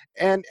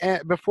 and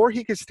before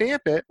he can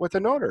stamp it with a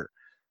notar.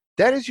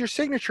 That is your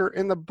signature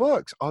in the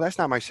books. Oh, that's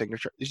not my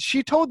signature.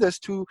 She told this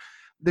to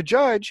the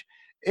judge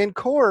in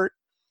court.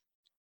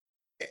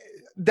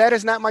 That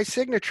is not my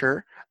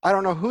signature. I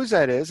don't know whose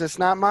that is. It's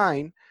not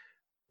mine,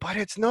 but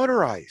it's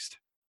notarized.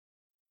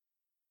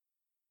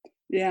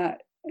 Yeah.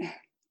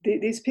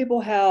 These people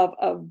have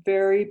a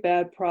very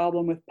bad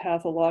problem with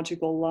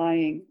pathological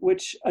lying,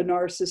 which a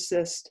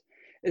narcissist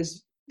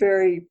is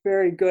very,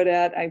 very good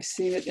at. I've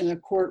seen it in a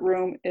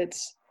courtroom.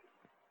 It's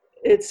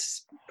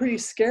pretty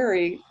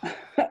scary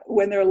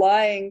when they're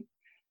lying,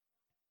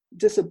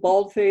 just a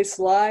bald-faced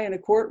lie in a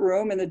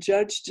courtroom, and the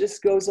judge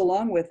just goes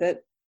along with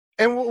it.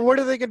 And what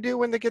are they going to do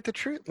when they get the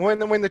truth? When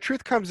the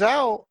truth comes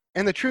out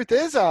and the truth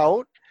is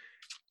out,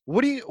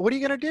 what are you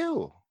going to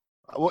do?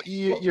 Well,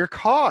 you're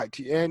caught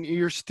and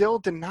you're still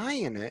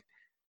denying it,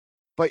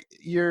 but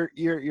you're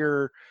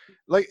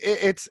like,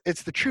 it's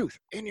the truth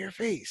in your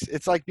face.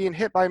 It's like being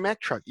hit by a Mack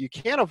truck. You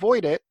can't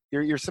avoid it.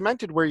 You're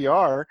cemented where you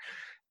are.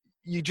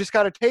 You just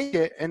got to take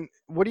it. And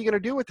what are you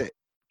going to do with it?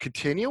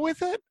 Continue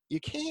with it? You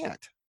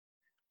can't.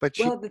 But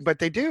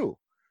they do.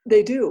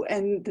 They do,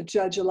 and the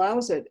judge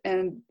allows it.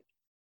 And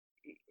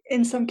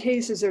in some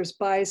cases, there's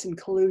bias and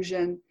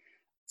collusion.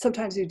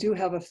 Sometimes you do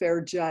have a fair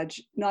judge.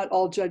 Not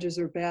all judges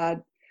are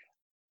bad.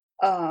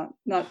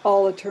 Not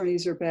all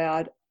attorneys are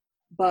bad.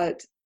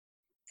 But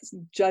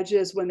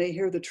judges, when they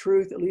hear the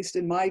truth, at least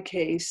in my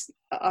case,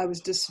 I was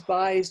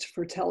despised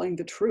for telling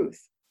the truth.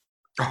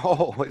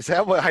 Oh, is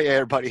that why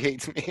everybody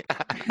hates me?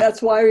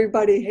 That's why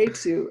everybody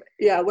hates you.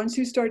 Yeah, once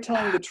you start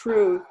telling the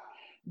truth,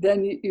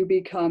 then you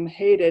become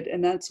hated,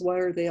 and that's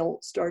where they'll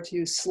start to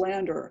use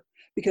slander,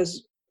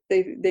 because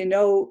they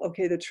know,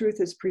 okay, the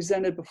truth is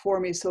presented before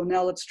me, so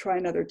now let's try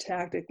another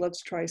tactic.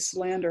 Let's try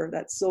slander.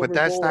 That silver bullet.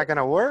 But that's not going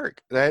to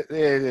work. But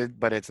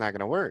it's not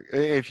going to work.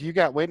 If you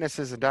got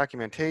witnesses and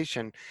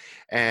documentation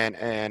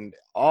and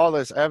all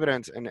this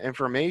evidence and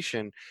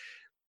information,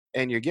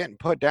 and you're getting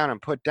put down,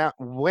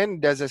 when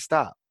does it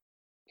stop?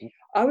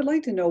 I would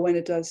like to know when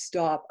it does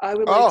stop. I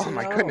would like to know.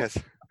 Oh, my goodness.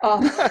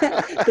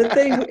 The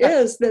thing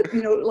is that,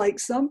 like,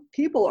 some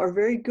people are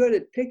very good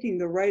at picking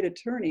the right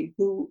attorney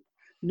who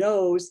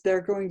knows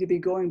they're going to be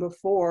going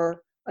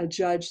before a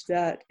judge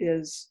that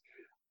is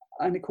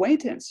an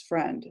acquaintance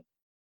friend.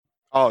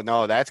 Oh,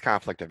 no, that's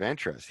conflict of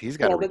interest. He's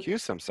got to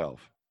recuse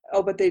himself.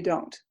 Oh, but they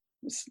don't.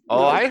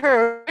 Oh, I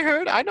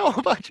heard. I know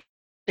about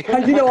you.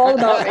 You know all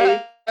about me.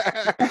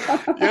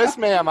 Yes,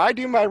 ma'am. I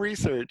do my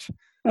research.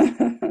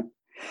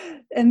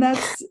 And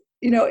that's,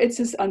 it's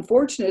just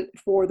unfortunate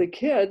for the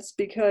kids,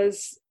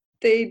 because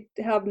they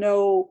have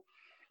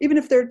even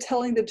if they're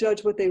telling the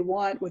judge what they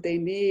want, what they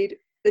need,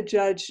 the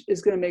judge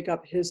is going to make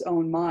up his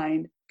own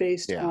mind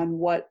based on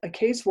what a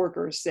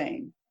caseworker is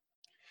saying.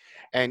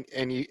 And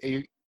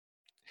you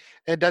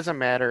it doesn't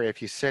matter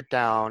if you sit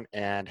down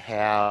and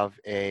have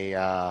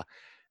a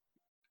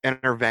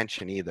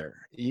intervention either.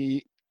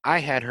 I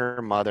had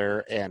her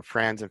mother and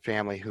friends and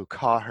family who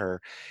caught her,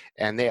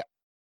 and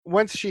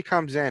once she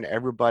comes in,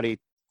 everybody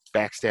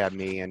backstab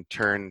me and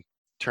turn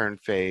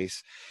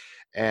face,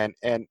 and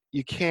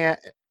you can't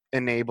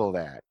enable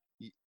that.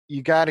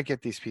 You got to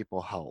get these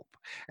people help,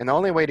 and the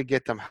only way to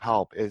get them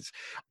help is,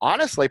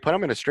 honestly, put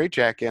them in a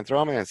straitjacket and throw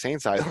them in an insane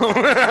asylum.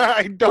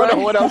 I don't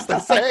know what else to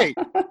say.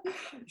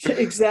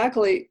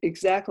 Exactly.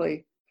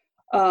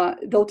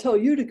 They'll tell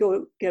you to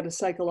go get a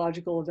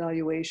psychological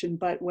evaluation,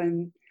 but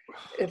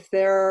if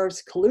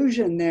there's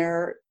collusion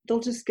there, they'll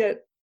just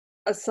get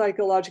a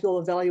psychological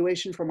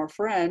evaluation from a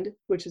friend,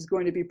 which is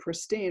going to be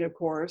pristine, of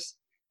course,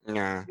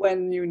 Yeah.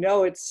 when you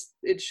know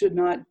it should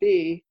not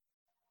be.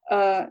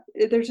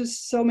 There's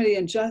just so many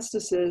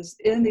injustices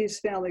in these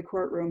family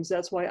courtrooms.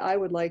 That's why I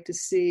would like to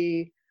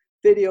see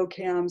video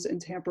cams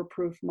and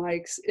tamper-proof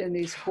mics in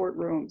these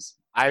courtrooms.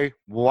 I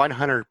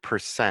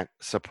 100%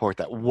 support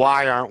that.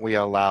 Why aren't we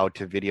allowed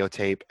to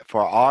videotape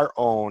for our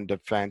own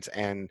defense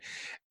and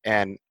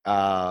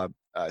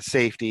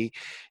safety?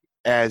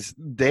 As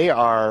they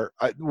are,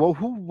 well,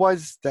 who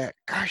was that?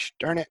 Gosh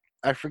darn it,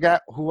 I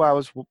forgot who I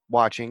was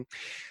watching.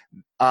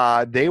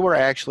 They were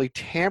actually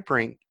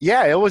tampering.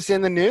 Yeah, it was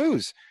in the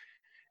news.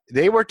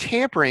 They were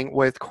tampering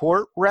with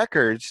court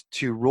records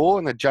to rule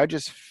in the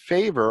judge's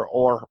favor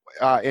or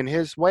in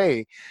his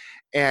way,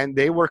 and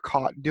they were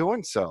caught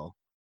doing so.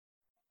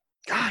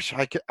 Gosh,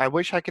 I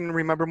wish I can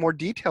remember more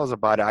details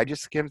about it. I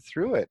just skimmed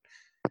through it.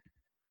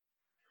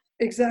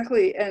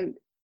 Exactly. And,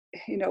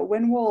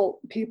 when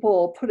will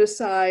people put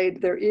aside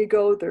their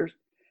ego, their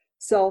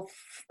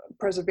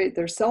preserve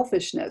their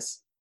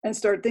selfishness and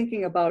start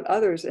thinking about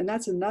others? And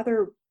that's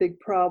another big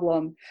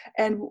problem.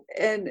 And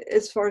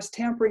as far as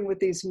tampering with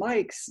these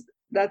mics,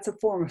 that's a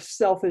form of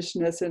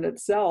selfishness in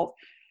itself.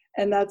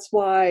 And that's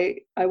why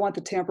I want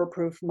the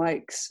tamper-proof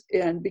mics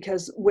in,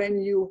 because when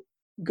you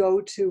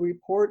go to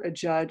report a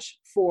judge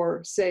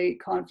for, say,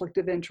 conflict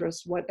of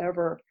interest,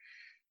 whatever,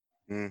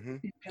 Mm-hmm.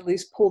 you can at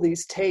least pull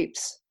these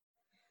tapes,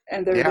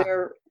 and they're Yeah.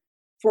 there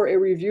for a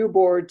review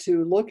board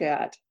to look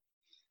at.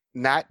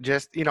 Not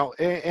just, in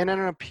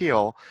an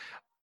appeal,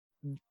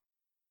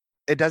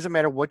 it doesn't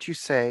matter what you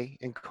say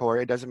in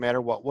court. It doesn't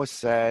matter what was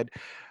said.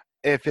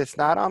 If it's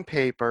not on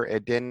paper,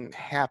 it didn't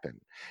happen.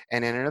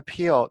 And in an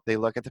appeal, they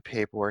look at the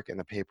paperwork and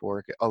the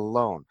paperwork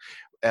alone.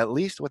 At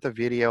least with a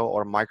video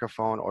or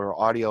microphone or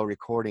audio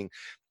recording,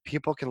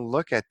 people can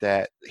look at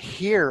that,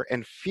 hear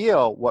and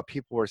feel what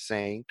people were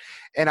saying.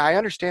 And I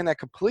understand that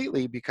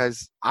completely,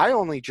 because I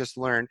only just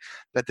learned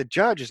that the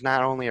judge is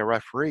not only a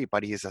referee,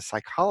 but he's a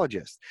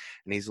psychologist.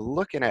 And he's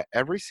looking at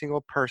every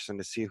single person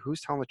to see who's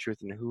telling the truth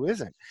and who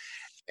isn't.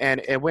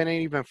 And it went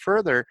even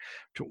further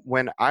to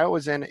when I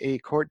was in a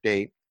court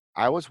date.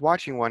 I was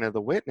watching one of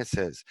the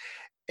witnesses,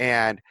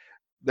 and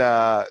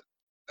the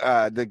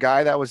the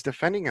guy that was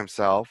defending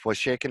himself was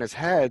shaking his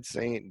head,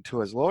 saying to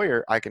his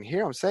lawyer, I can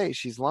hear him say,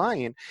 she's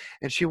lying.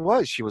 And she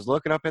was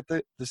looking up at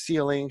the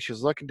ceiling. She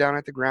was looking down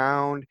at the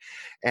ground,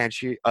 and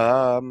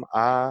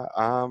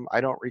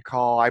I don't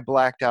recall. I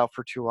blacked out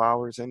for 2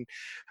 hours. And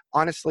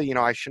honestly,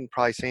 I shouldn't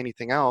probably say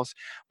anything else.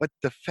 But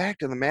the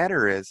fact of the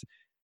matter is,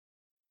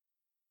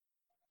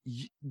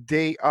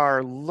 they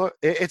are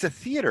it's a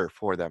theater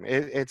for them.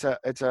 It's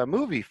a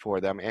movie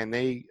for them, and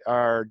they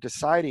are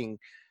deciding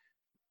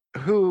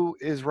who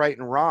is right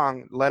and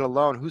wrong, let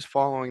alone who's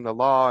following the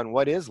law and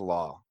what is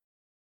law.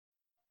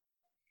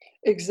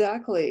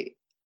 Exactly.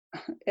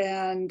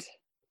 And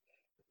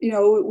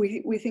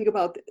we think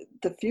about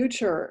the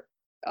future.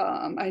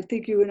 I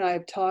think you and I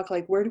have talked,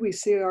 like, where do we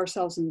see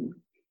ourselves in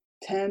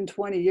 10,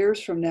 20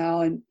 years from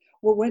now? And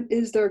well, when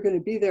is there going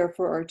to be there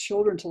for our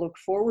children to look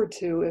forward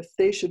to if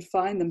they should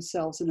find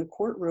themselves in a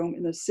courtroom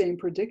in the same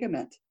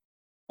predicament?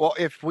 Well,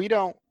 if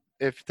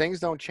things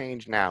don't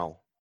change now,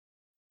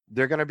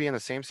 they're going to be in the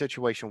same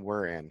situation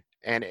we're in.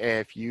 And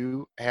if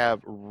you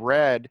have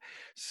read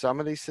some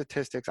of these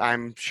statistics,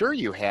 I'm sure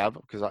you have,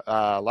 because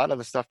a lot of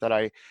the stuff that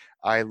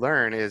I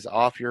learn is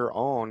off your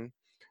own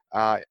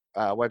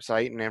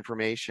website and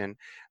information.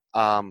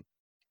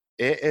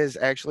 It is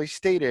actually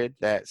stated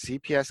that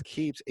CPS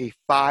keeps a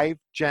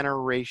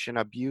 5-generation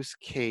abuse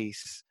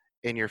case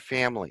in your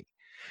family.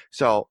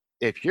 So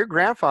if your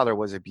grandfather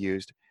was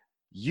abused,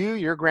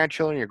 your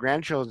grandchildren, your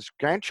grandchildren's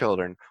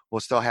grandchildren will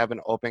still have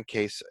an open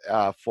case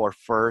for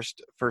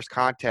first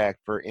contact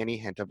for any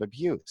hint of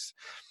abuse.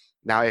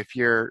 Now, if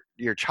your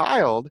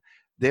child,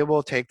 they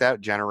will take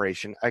that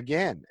generation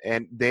again,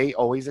 and they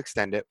always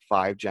extend it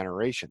 5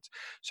 generations.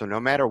 So no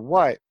matter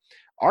what,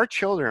 our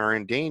children are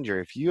in danger.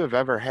 If you have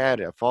ever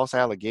had a false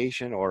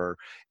allegation or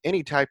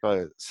any type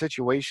of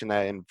situation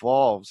that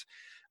involves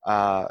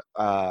the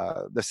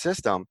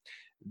system,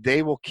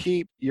 they will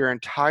keep your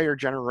entire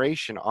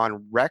generation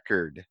on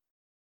record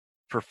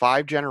for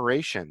 5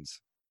 generations.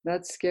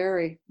 That's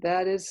scary.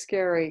 That is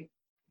scary.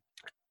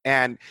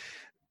 And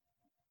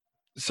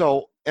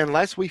so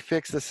unless we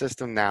fix the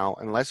system now,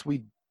 unless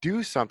we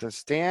do something,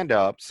 stand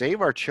up, save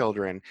our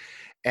children,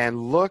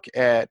 and look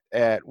at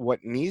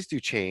what needs to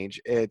change,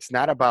 it's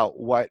not about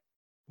what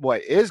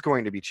is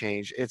going to be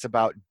changed. It's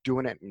about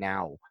doing it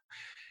now,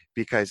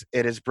 because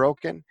it is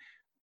broken.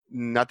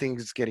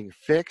 Nothing's getting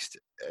fixed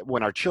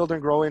when our children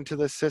grow into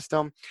the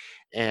system,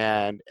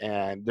 and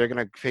they're going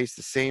to face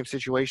the same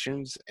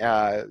situations.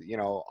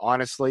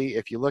 Honestly,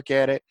 if you look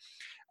at it,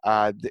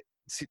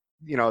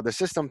 the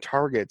system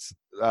targets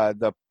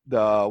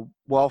the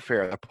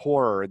welfare, the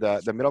poorer,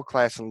 the middle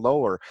class and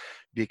lower,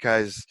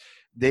 because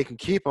they can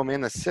keep them in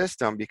the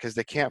system because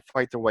they can't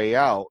fight their way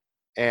out.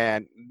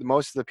 And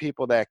most of the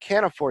people that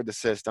can't afford the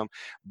system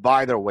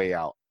buy their way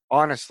out.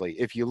 Honestly,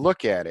 if you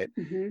look at it,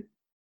 Mm-hmm.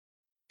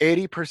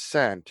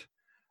 80%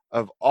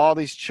 of all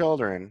these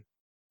children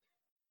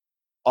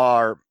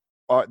are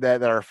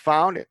that are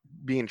found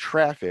being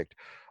trafficked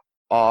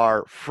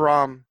are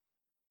from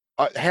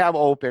have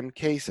open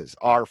cases,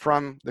 are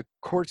from the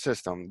court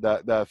system,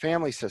 the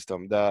family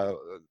system, the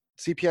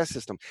CPS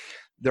system.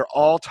 They're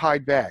all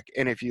tied back.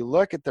 And if you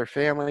look at their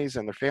families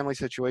and their family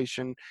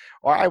situation,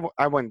 or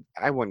I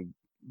wouldn't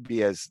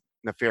be as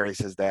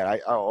nefarious as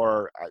that.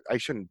 I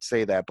shouldn't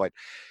say that, but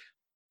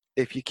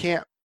if you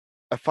can't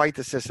fight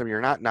the system,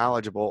 you're not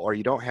knowledgeable, or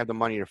you don't have the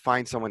money to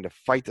find someone to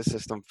fight the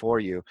system for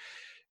you,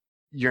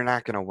 you're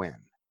not going to win.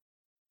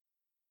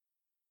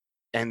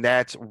 And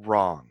that's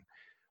wrong.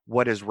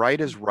 What is right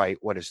is right.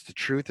 What is the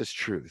truth is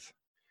truth.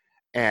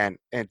 And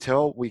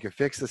until we can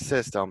fix the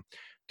system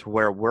to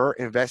where we're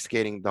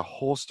investigating the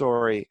whole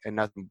story and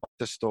nothing but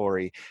the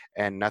story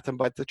and nothing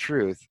but the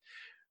truth,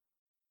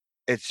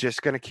 it's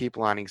just going to keep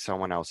lining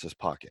someone else's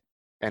pocket.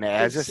 And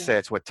as it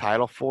sits with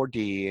Title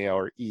 4D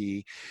or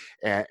E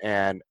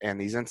and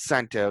these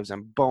incentives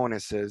and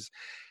bonuses,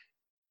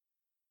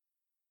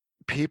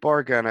 people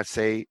are going to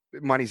say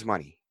money's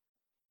money.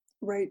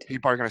 Right.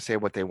 People are going to say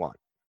what they want.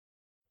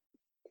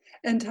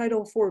 And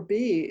Title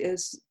 4B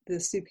is the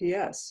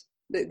CPS.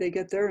 They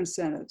get their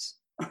incentives.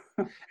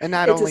 And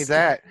not only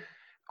that,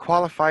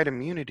 qualified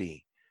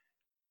immunity.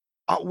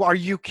 Are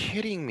you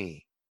kidding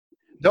me?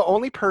 The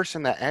only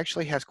person that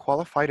actually has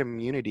qualified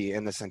immunity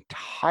in this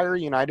entire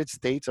United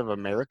States of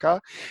America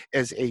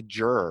is a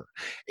juror.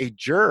 A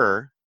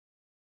juror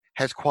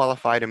has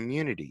qualified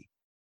immunity.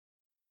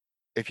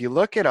 If you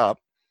look it up,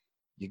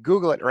 you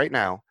Google it right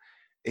now,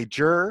 a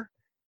juror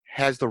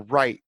has the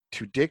right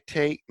to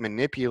dictate,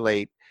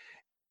 manipulate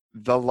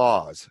the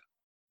laws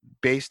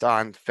based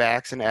on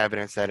facts and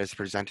evidence that is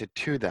presented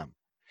to them.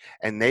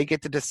 And they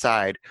get to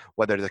decide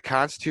whether the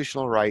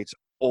constitutional rights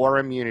or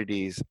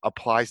immunities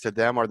applies to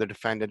them or the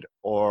defendant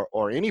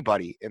or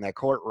anybody in that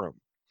courtroom.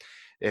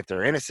 If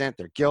they're innocent,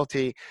 they're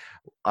guilty,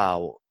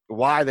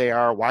 why they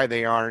are, why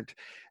they aren't.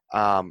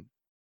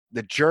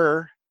 The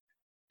juror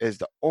is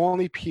the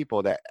only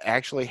people that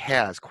actually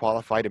has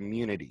qualified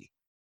immunity.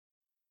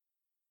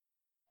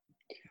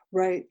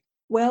 Right.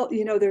 Well,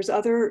 there's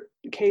other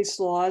case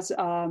laws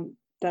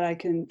that I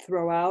can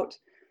throw out.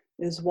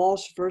 Is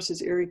Walsh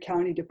versus Erie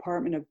County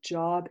Department of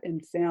Job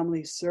and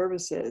Family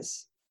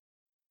Services.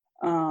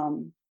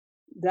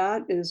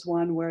 That is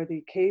one where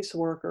the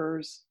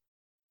caseworkers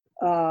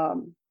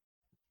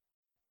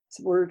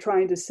were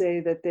trying to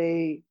say that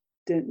they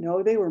didn't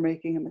know they were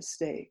making a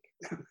mistake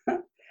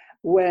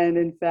when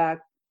in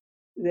fact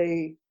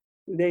they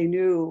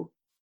knew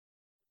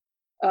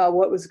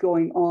what was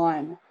going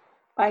on.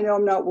 I know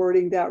I'm not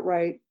wording that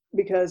right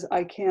because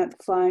I can't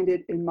find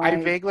it in my. I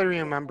vaguely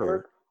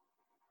remember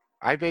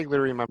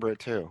it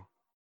too.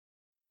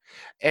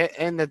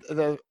 And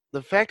the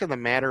fact of the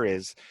matter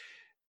is,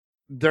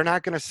 they're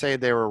not going to say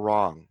they were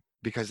wrong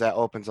because that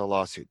opens a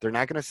lawsuit. They're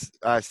not going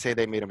to say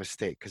they made a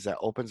mistake because that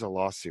opens a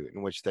lawsuit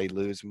in which they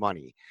lose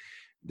money.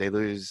 They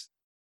lose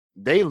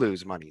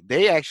money.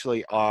 They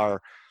actually are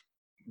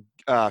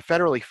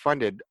federally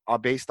funded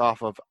based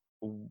off of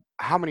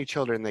how many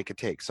children they could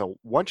take. So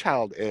one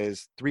child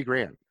is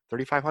 $3,000,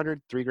 $3,500,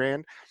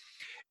 $3,000.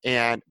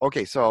 And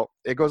okay, so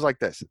it goes like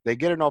this. They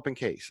get an open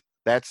case.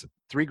 That's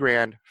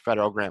 $3,000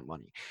 federal grant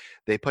money.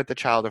 They put the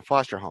child in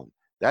foster home.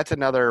 That's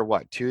another,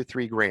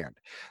 $2-3 grand.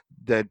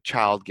 The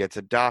child gets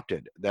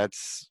adopted.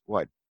 That's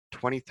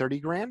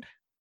 $20-30 grand?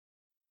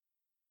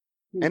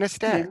 And it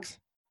stacks.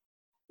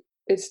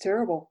 Yeah. It's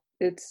terrible.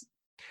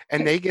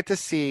 And they get to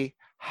see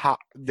how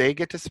they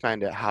get to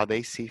spend it how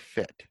they see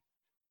fit.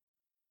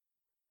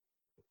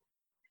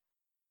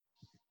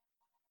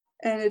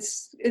 And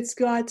it's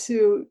got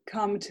to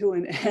come to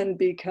an end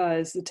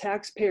because the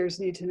taxpayers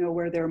need to know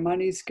where their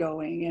money's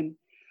going. And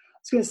I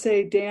was going to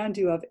say, Dan,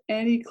 do you have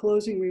any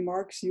closing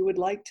remarks you would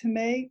like to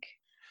make?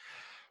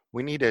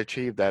 We need to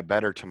achieve that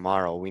better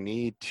tomorrow. We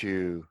need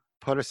to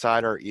put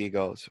aside our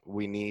egos.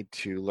 We need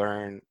to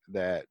learn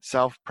that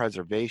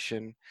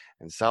self-preservation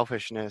and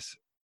selfishness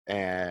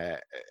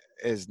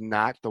is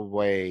not the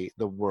way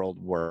the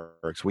world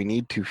works. We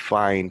need to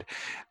find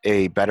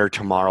a better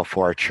tomorrow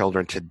for our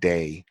children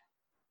today.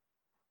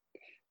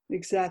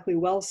 Exactly.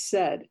 Well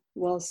said.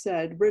 Well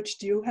said. Rich,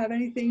 do you have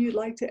anything you'd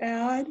like to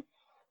add?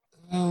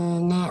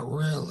 Not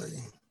really.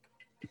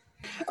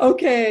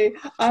 Okay,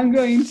 I'm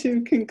going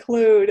to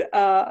conclude.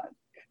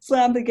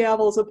 Slam the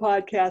Gavel is a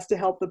podcast to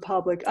help the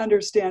public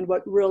understand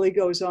what really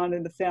goes on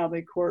in the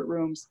family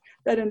courtrooms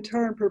that in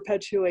turn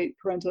perpetuate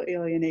parental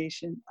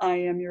alienation. I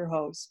am your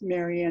host,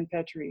 Marianne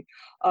Petrie,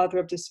 author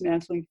of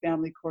Dismantling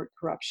Family Court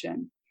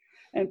Corruption.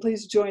 And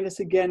please join us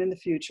again in the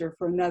future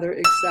for another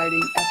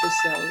exciting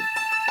episode.